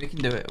days. We can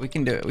do it. We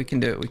can do it. We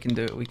can do it. We can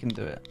do it. We can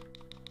do it.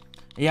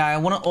 Yeah, I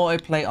want to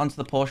auto-plate onto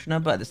the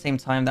portioner, but at the same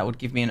time, that would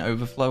give me an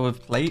overflow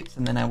of plates,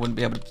 and then I wouldn't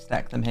be able to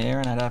stack them here,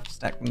 and I'd have to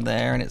stack them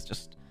there, and it's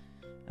just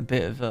a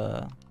bit of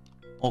a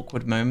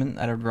awkward moment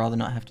that I'd rather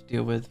not have to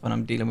deal with when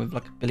I'm dealing with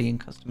like a billion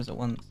customers at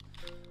once.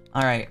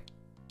 Alright.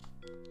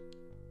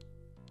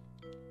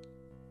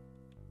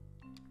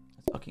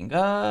 Let's fucking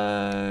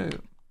go.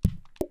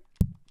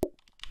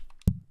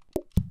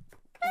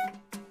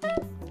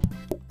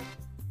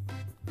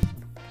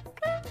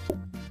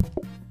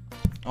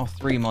 Oh,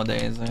 3 more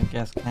days, I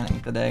guess, counting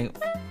today.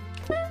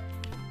 That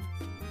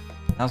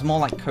was more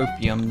like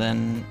copium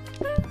than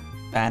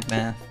bad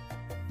math.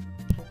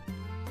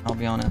 I'll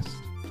be honest.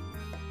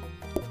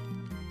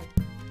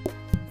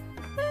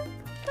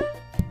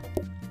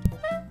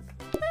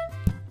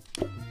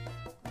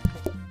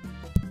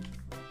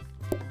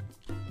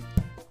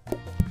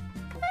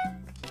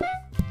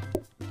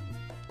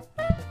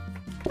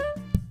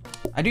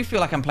 I do feel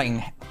like I'm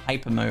playing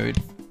hyper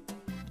mode.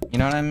 You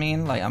know what I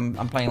mean? Like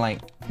I'm playing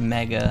like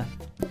mega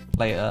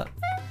later.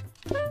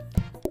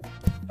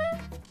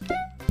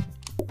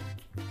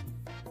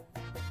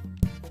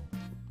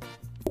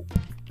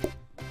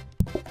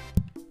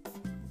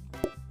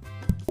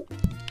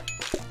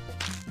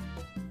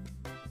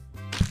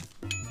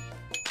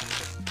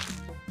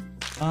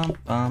 Bum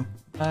bum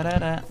ba da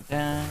da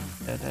da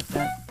da da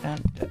da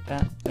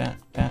da da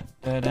da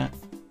da da.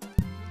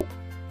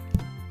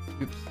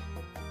 Oops.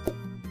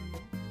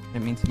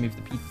 Didn't mean to move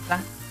the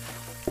pizza.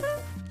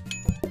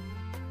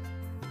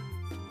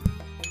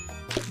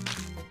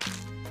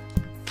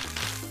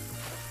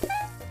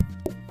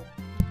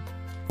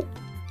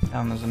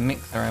 Damn, there's a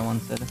mixer I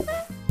wanted.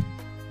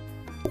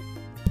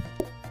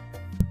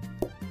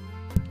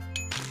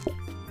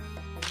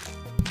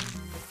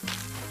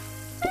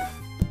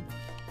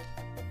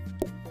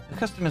 The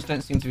customers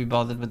don't seem to be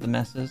bothered with the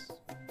messes.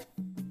 I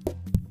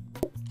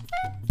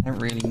don't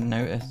really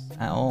notice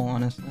at all,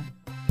 honestly.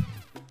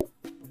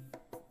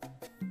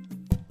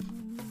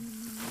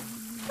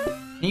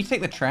 Can you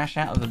take the trash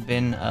out of the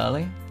bin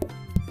early?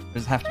 Or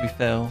does it have to be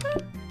filled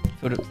up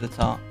to the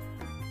top?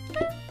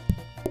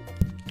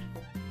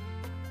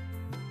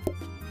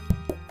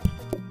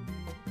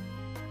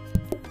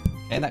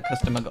 Okay, that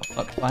customer got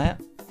fucked by it.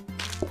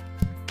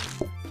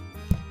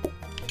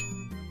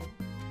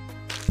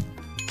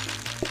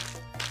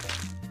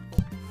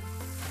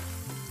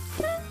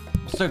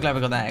 I'm so glad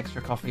we got that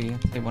extra coffee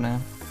table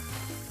now.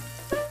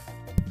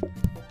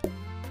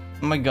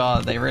 Oh my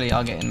god, they really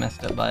are getting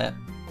messed up by it.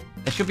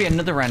 There should be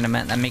another random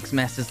event that makes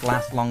messes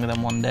last longer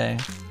than 1 day.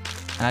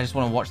 And I just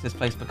want to watch this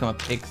place become a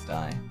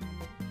pigsty.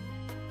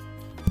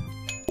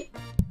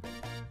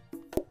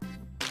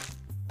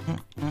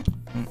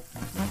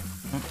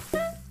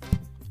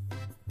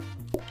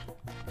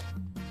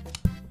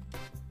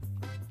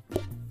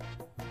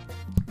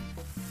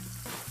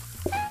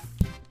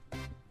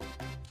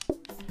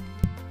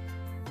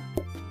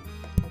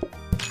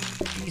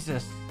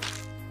 Jesus.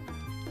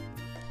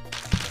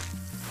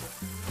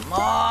 Come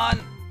on.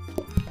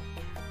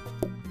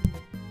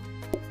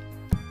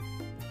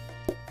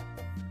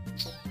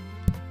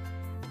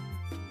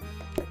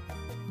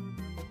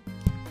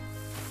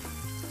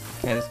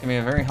 Okay, this is gonna be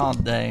a very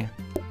hard day.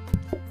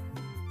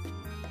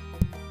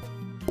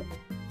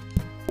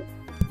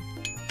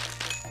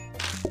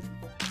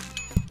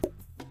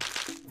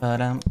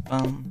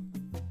 Ba-dum-bum.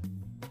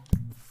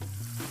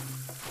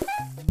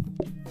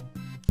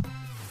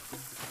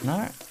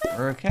 No,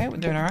 we're okay. We're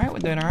doing alright. We're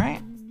doing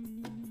alright.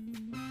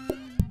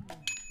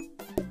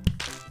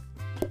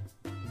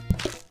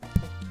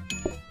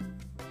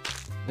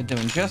 We're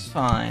doing just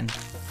fine.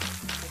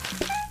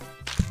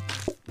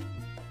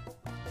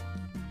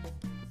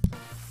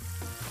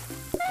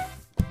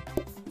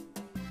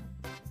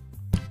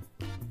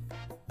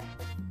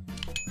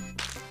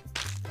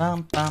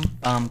 Bum bum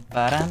bum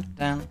ba dum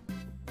dum.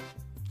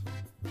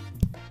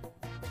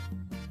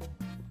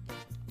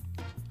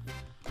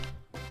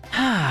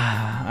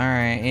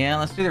 Alright, yeah,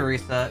 let's do the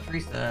research.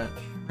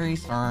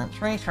 Research.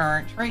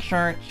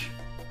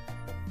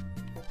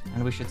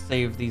 And we should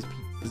save these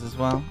pizzas as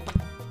well.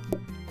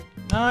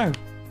 No!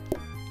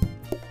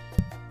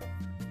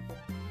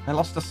 I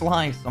lost a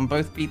slice on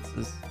both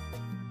pizzas.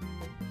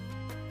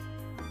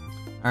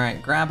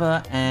 Alright,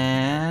 grabber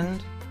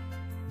and...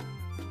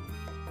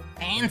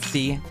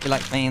 fancy. We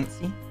like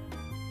fancy.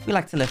 We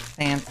like to live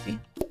fancy.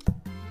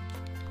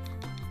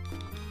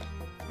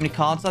 How many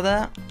cards are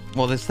there?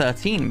 Well, there's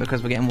 13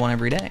 because we're getting one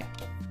every day.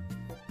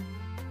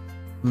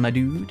 My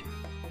dude.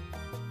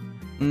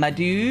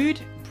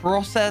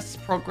 Process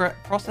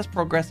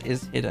progress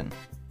is hidden.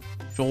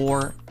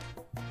 Sure.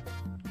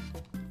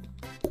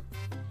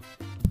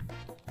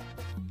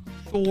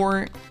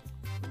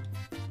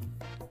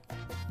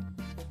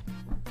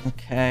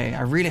 Okay,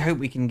 I really hope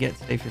we can get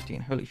to day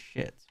 15. Holy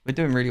shit. We're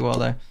doing really well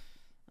though.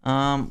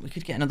 We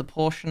could get another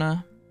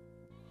portioner.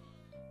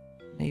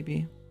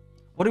 Maybe.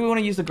 What do we want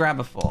to use the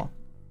grabber for?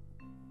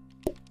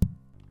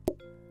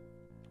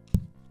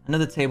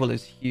 Another table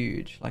is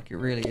huge. Like, it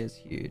really is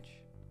huge.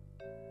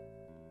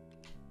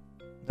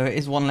 Though it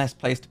is one less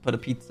place to put a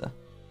pizza.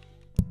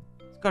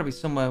 It's got to be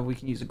somewhere we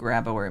can use a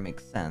grabber where it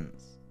makes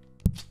sense.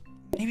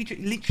 Maybe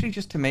literally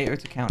just tomato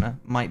to counter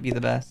might be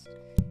the best.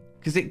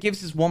 Because it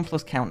gives us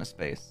 1+ counter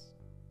space.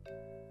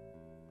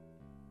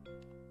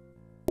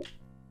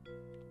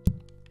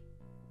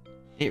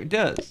 It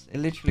does. It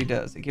literally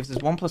does. It gives us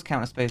 1+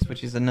 counter space,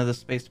 which is another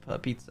space to put a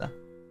pizza.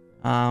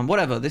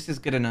 Whatever. This is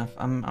good enough.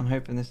 I'm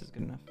hoping this is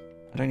good enough.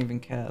 I don't even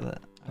care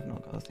that I've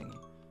not got a thingy.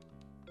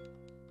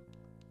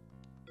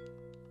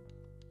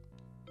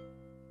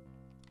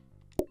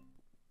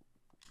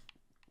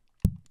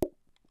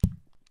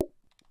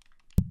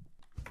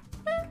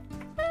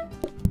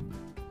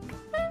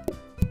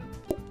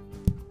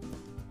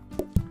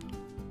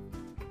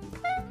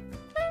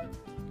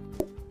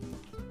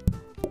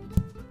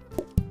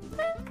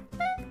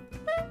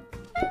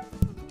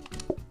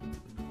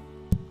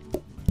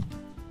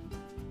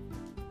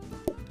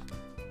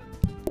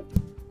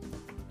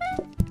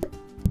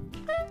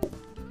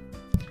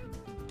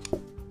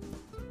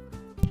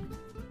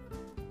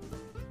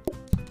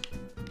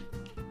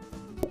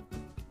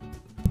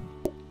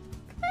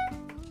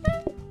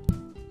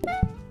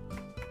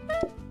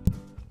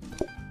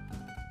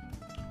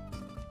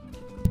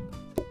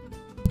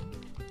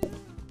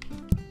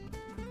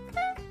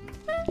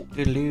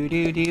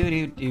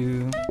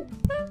 Do-do-do-do-do-do.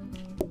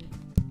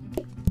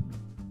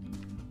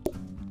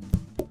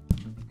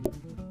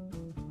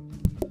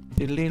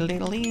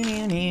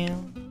 Do-do-do-do-do-do.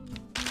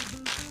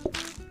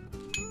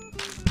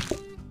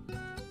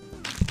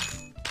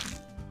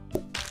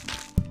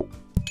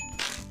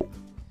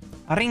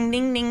 Ring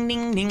ding ding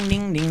ding ding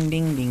ding ding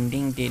ding ding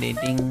ding ding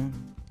ding.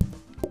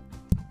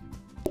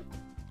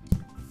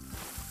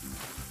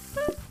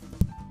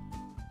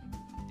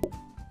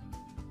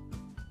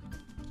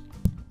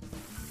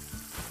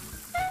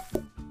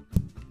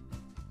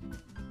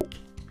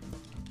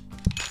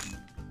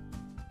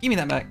 Give me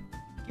that back.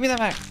 Give me that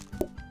back.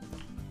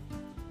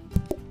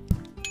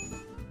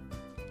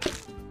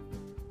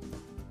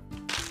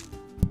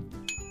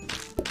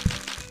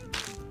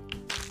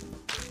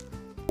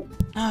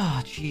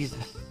 Oh,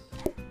 Jesus.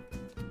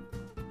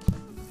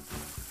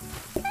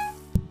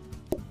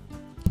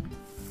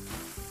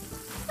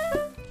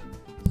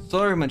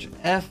 So much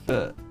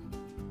effort.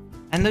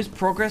 And those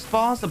progress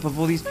bars above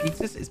all these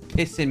pizzas is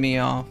pissing me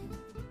off.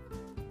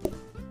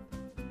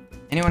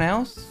 Anyone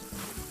else?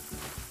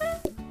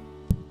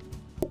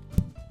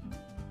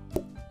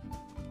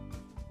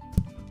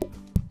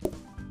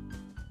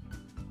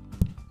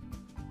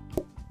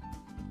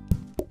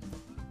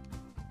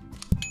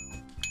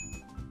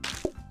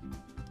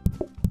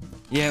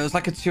 Yeah, it was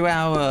like a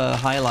 2-hour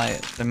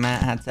highlight, so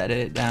Matt had to edit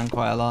it down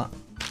quite a lot.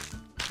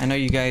 I know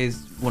you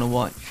guys want to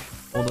watch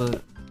all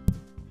the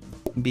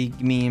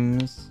big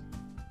memes,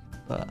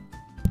 but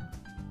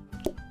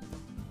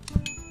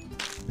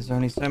there's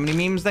only so many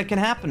memes that can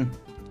happen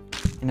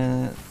in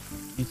a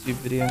YouTube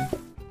video.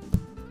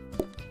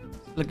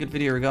 Still a good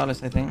video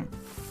regardless, I think.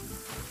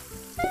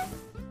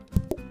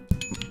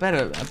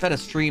 A better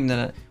stream than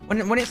a...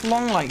 When it's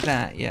long like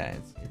that, yeah,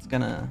 it's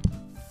gonna...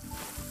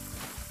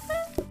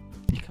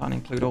 Can't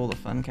include all the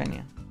fun, can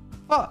you?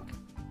 Fuck!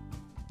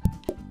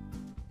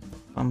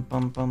 Bum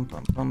bum bum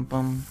bum bum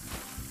bum.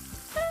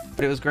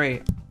 But it was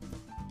great. It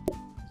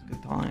was a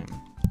good time.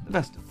 The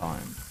best of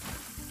times.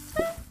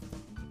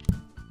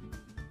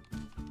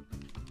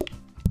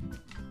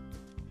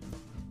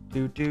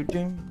 Do do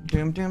doom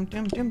doom doom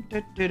doom doom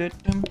do do do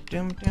doom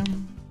doom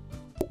doom.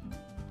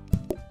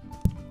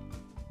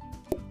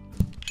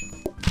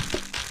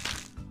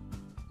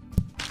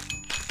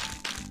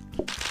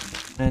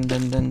 Dun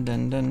dun dun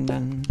dun dun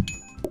dun.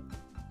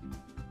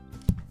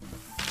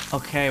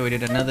 Okay, we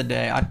did another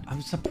day.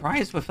 I'm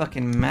surprised we're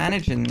fucking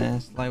managing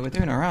this. Like, we're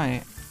doing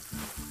alright.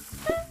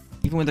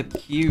 Even with a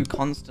queue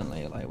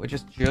constantly, like, we're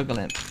just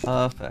juggling it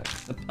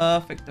perfect. The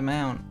perfect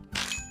amount.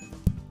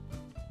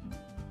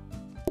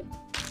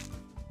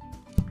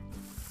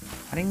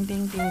 Ding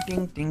ding ding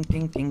ding ding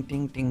ding ding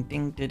ding ding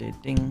ding ding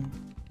ding.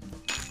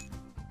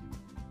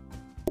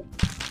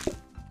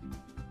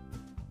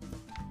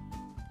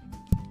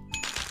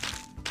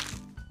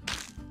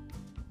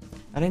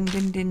 Din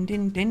din din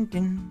din din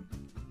din.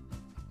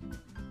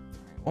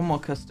 One more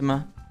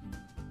customer.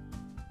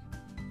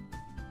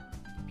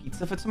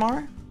 Pizza for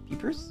tomorrow?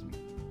 Peepers?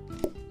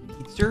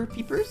 Pizza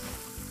peepers?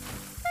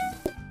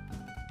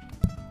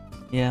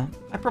 Yeah,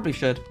 I probably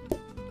should.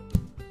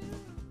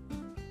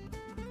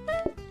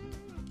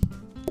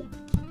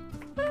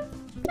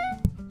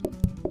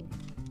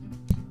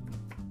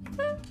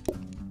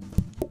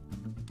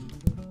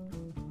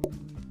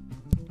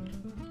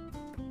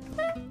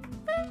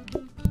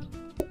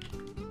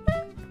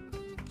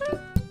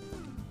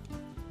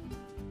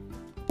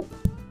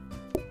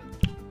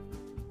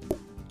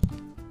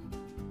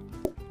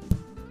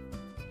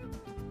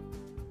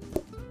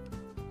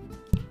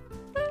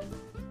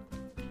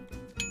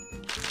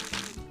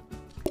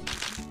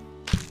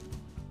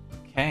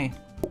 Okay.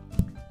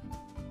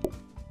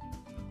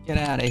 Get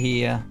out of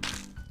here.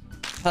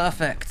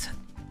 Perfect.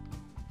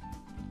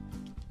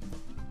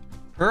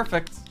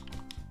 Perfect.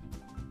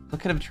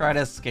 Look at him try to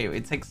escape.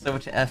 It takes so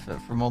much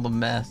effort from all the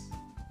mess.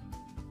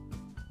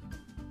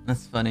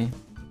 That's funny.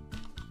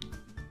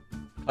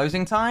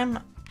 Closing time?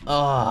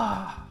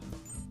 Ugh.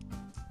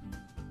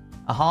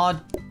 A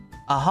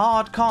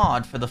hard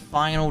card for the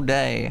final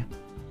day.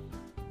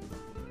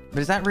 But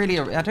is that really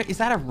is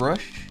that a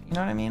rush? You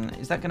know what I mean?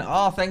 Is that gonna...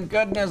 Oh, thank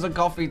goodness, a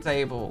coffee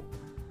table.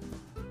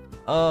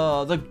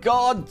 Oh, the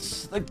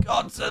gods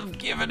have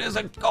given us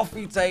a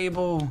coffee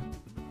table.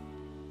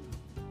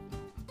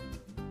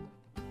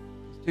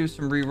 Let's do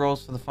some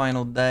re-rolls for the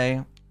final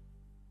day.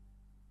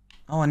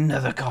 Oh,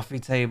 another coffee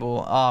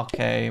table.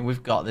 Okay,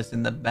 we've got this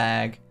in the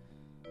bag.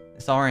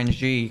 It's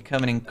RNG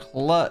coming in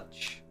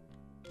clutch.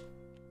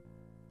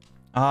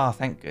 Oh,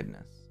 thank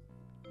goodness.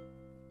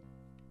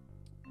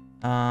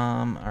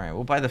 Alright,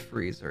 we'll buy the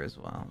freezer as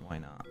well. Why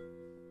not?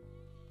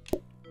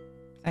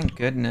 Thank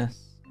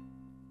goodness.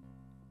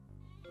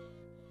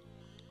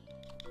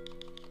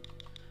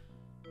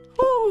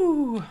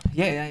 Whew.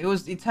 Yeah,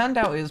 it turned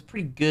out it was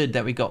pretty good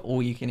that we got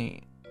all you can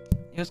eat.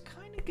 It was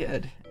kind of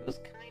good. It was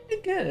kind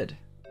of good.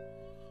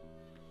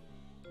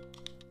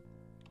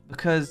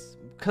 Because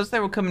they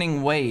were coming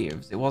in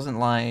waves, it wasn't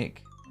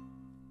like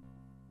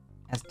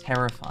as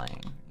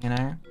terrifying, you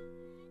know?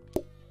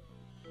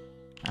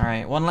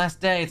 Alright, one last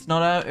day. It's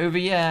not over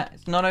yet.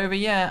 It's not over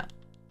yet.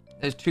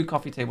 There's 2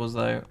 coffee tables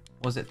though.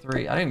 Was it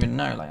 3? I don't even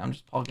know. Like, I'm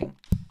just pogging.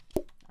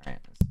 Alright.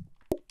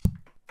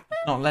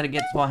 Let's not let it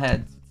get to our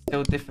heads. It's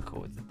still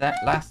difficult. It's that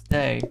last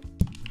day.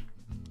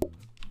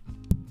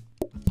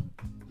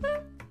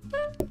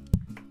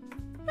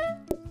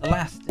 It's the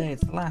last day.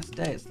 It's the last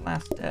day. It's the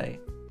last day.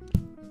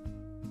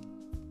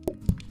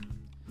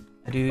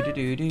 Do do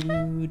do do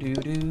do do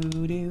do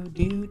do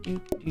do do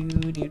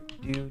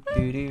do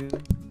do do.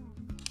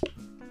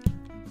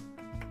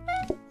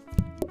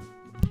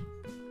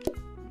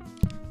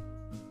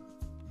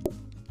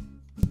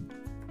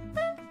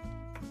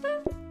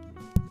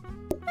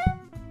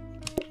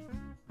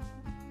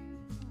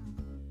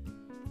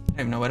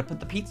 I don't even know where to put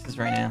the pizzas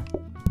right now.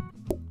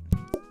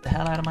 Get the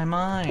hell out of my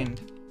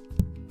mind.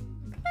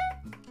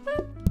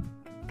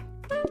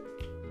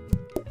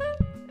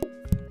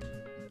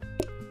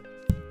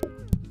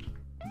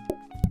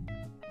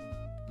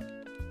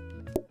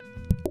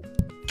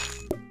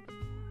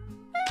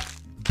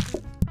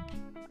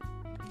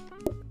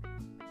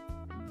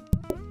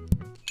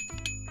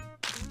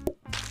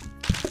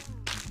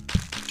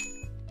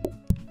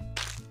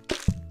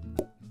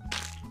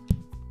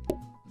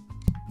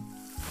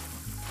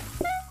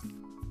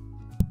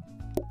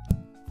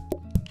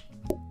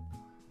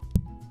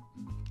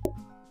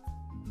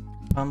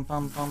 Bum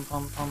bum bum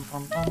bum bum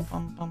bum bum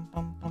bum bum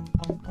bum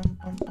bum bum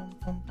bum bum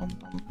bum bum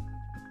bum.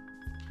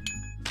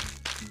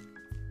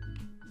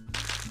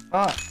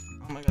 Fuck!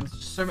 Oh my god,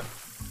 there's so many.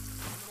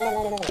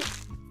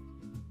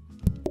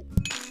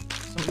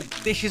 So many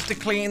dishes to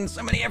clean,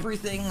 so many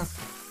everythings.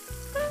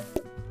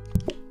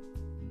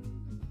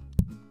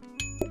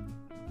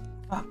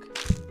 Fuck!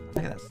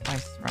 Look at that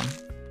slice from.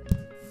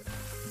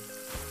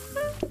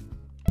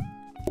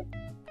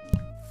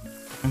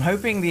 I'm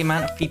hoping the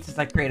amount of pizzas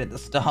I create at the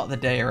start of the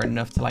day are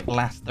enough to like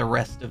last the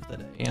rest of the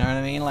day. You know what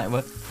I mean? Like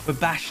we're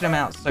bashing them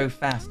out so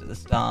fast at the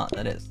start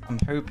that I'm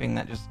hoping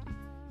that just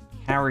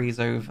carries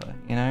over,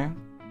 you know?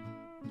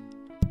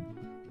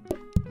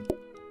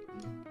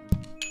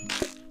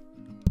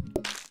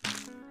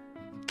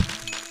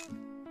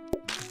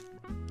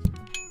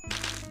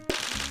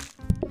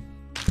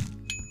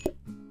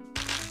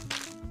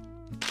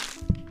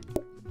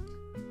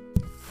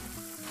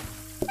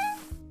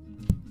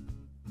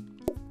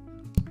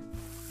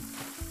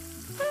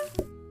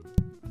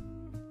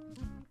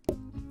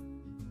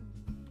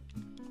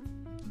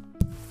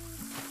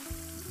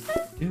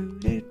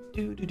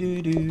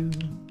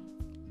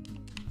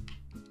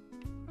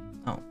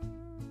 Oh,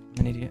 I'm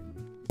an idiot.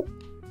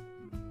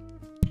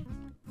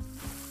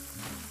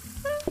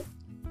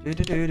 Do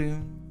do do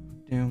do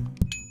do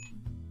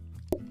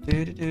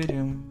do do do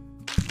do.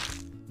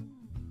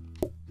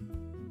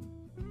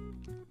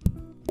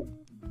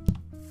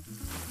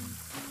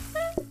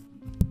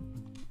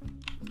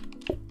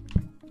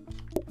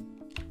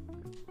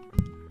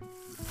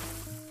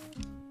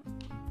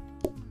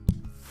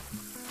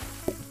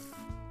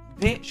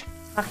 Bitch,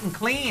 fucking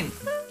clean.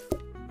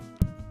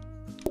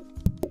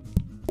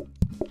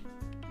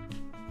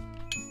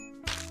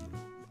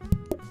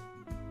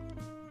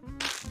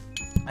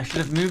 I should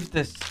have moved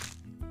this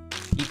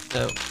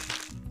pizza.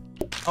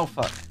 Oh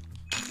fuck.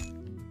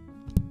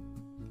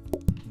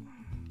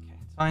 Okay,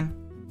 it's fine.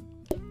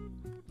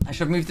 I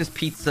should have moved this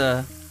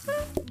pizza.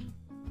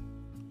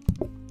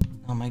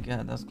 Oh my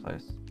god, that's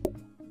close.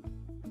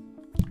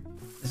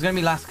 There's gonna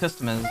be last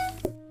customers,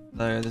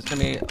 though. There's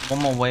gonna be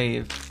one more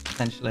wave,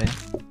 potentially.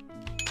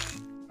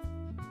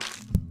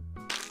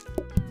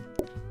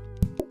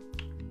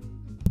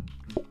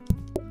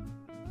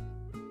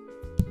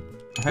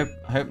 I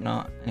hope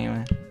not,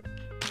 anyway.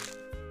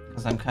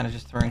 Because I'm kind of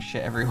just throwing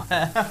shit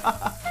everywhere.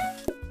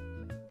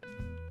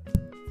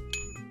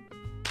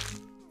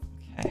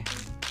 Okay,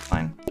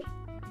 fine.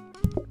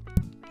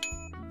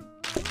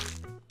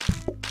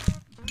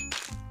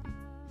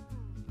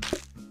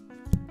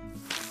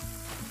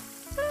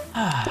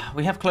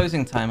 We have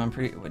closing time, I'm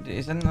pretty...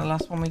 Isn't the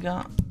last one we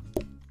got?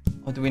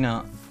 Or do we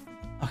not?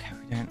 Okay,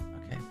 we don't.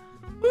 Okay.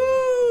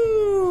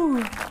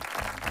 Woo!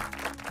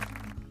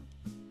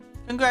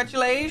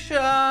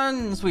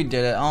 Congratulations! We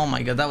did it. Oh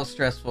my god, that was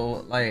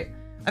stressful. Like,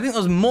 I think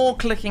there was more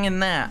clicking in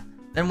that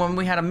than when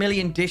we had a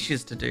million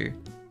dishes to do.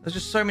 There's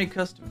just so many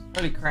customers.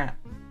 Holy crap.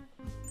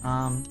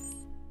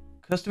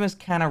 Customers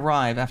can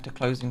arrive after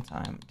closing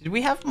time. Did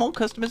we have more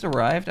customers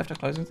arrived after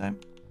closing time?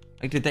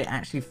 Like, did they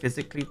actually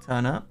physically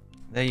turn up?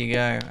 There you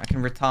go. I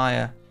can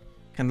retire.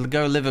 Can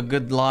go live a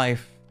good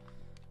life.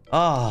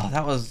 Oh,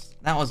 that was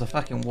a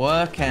fucking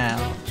workout.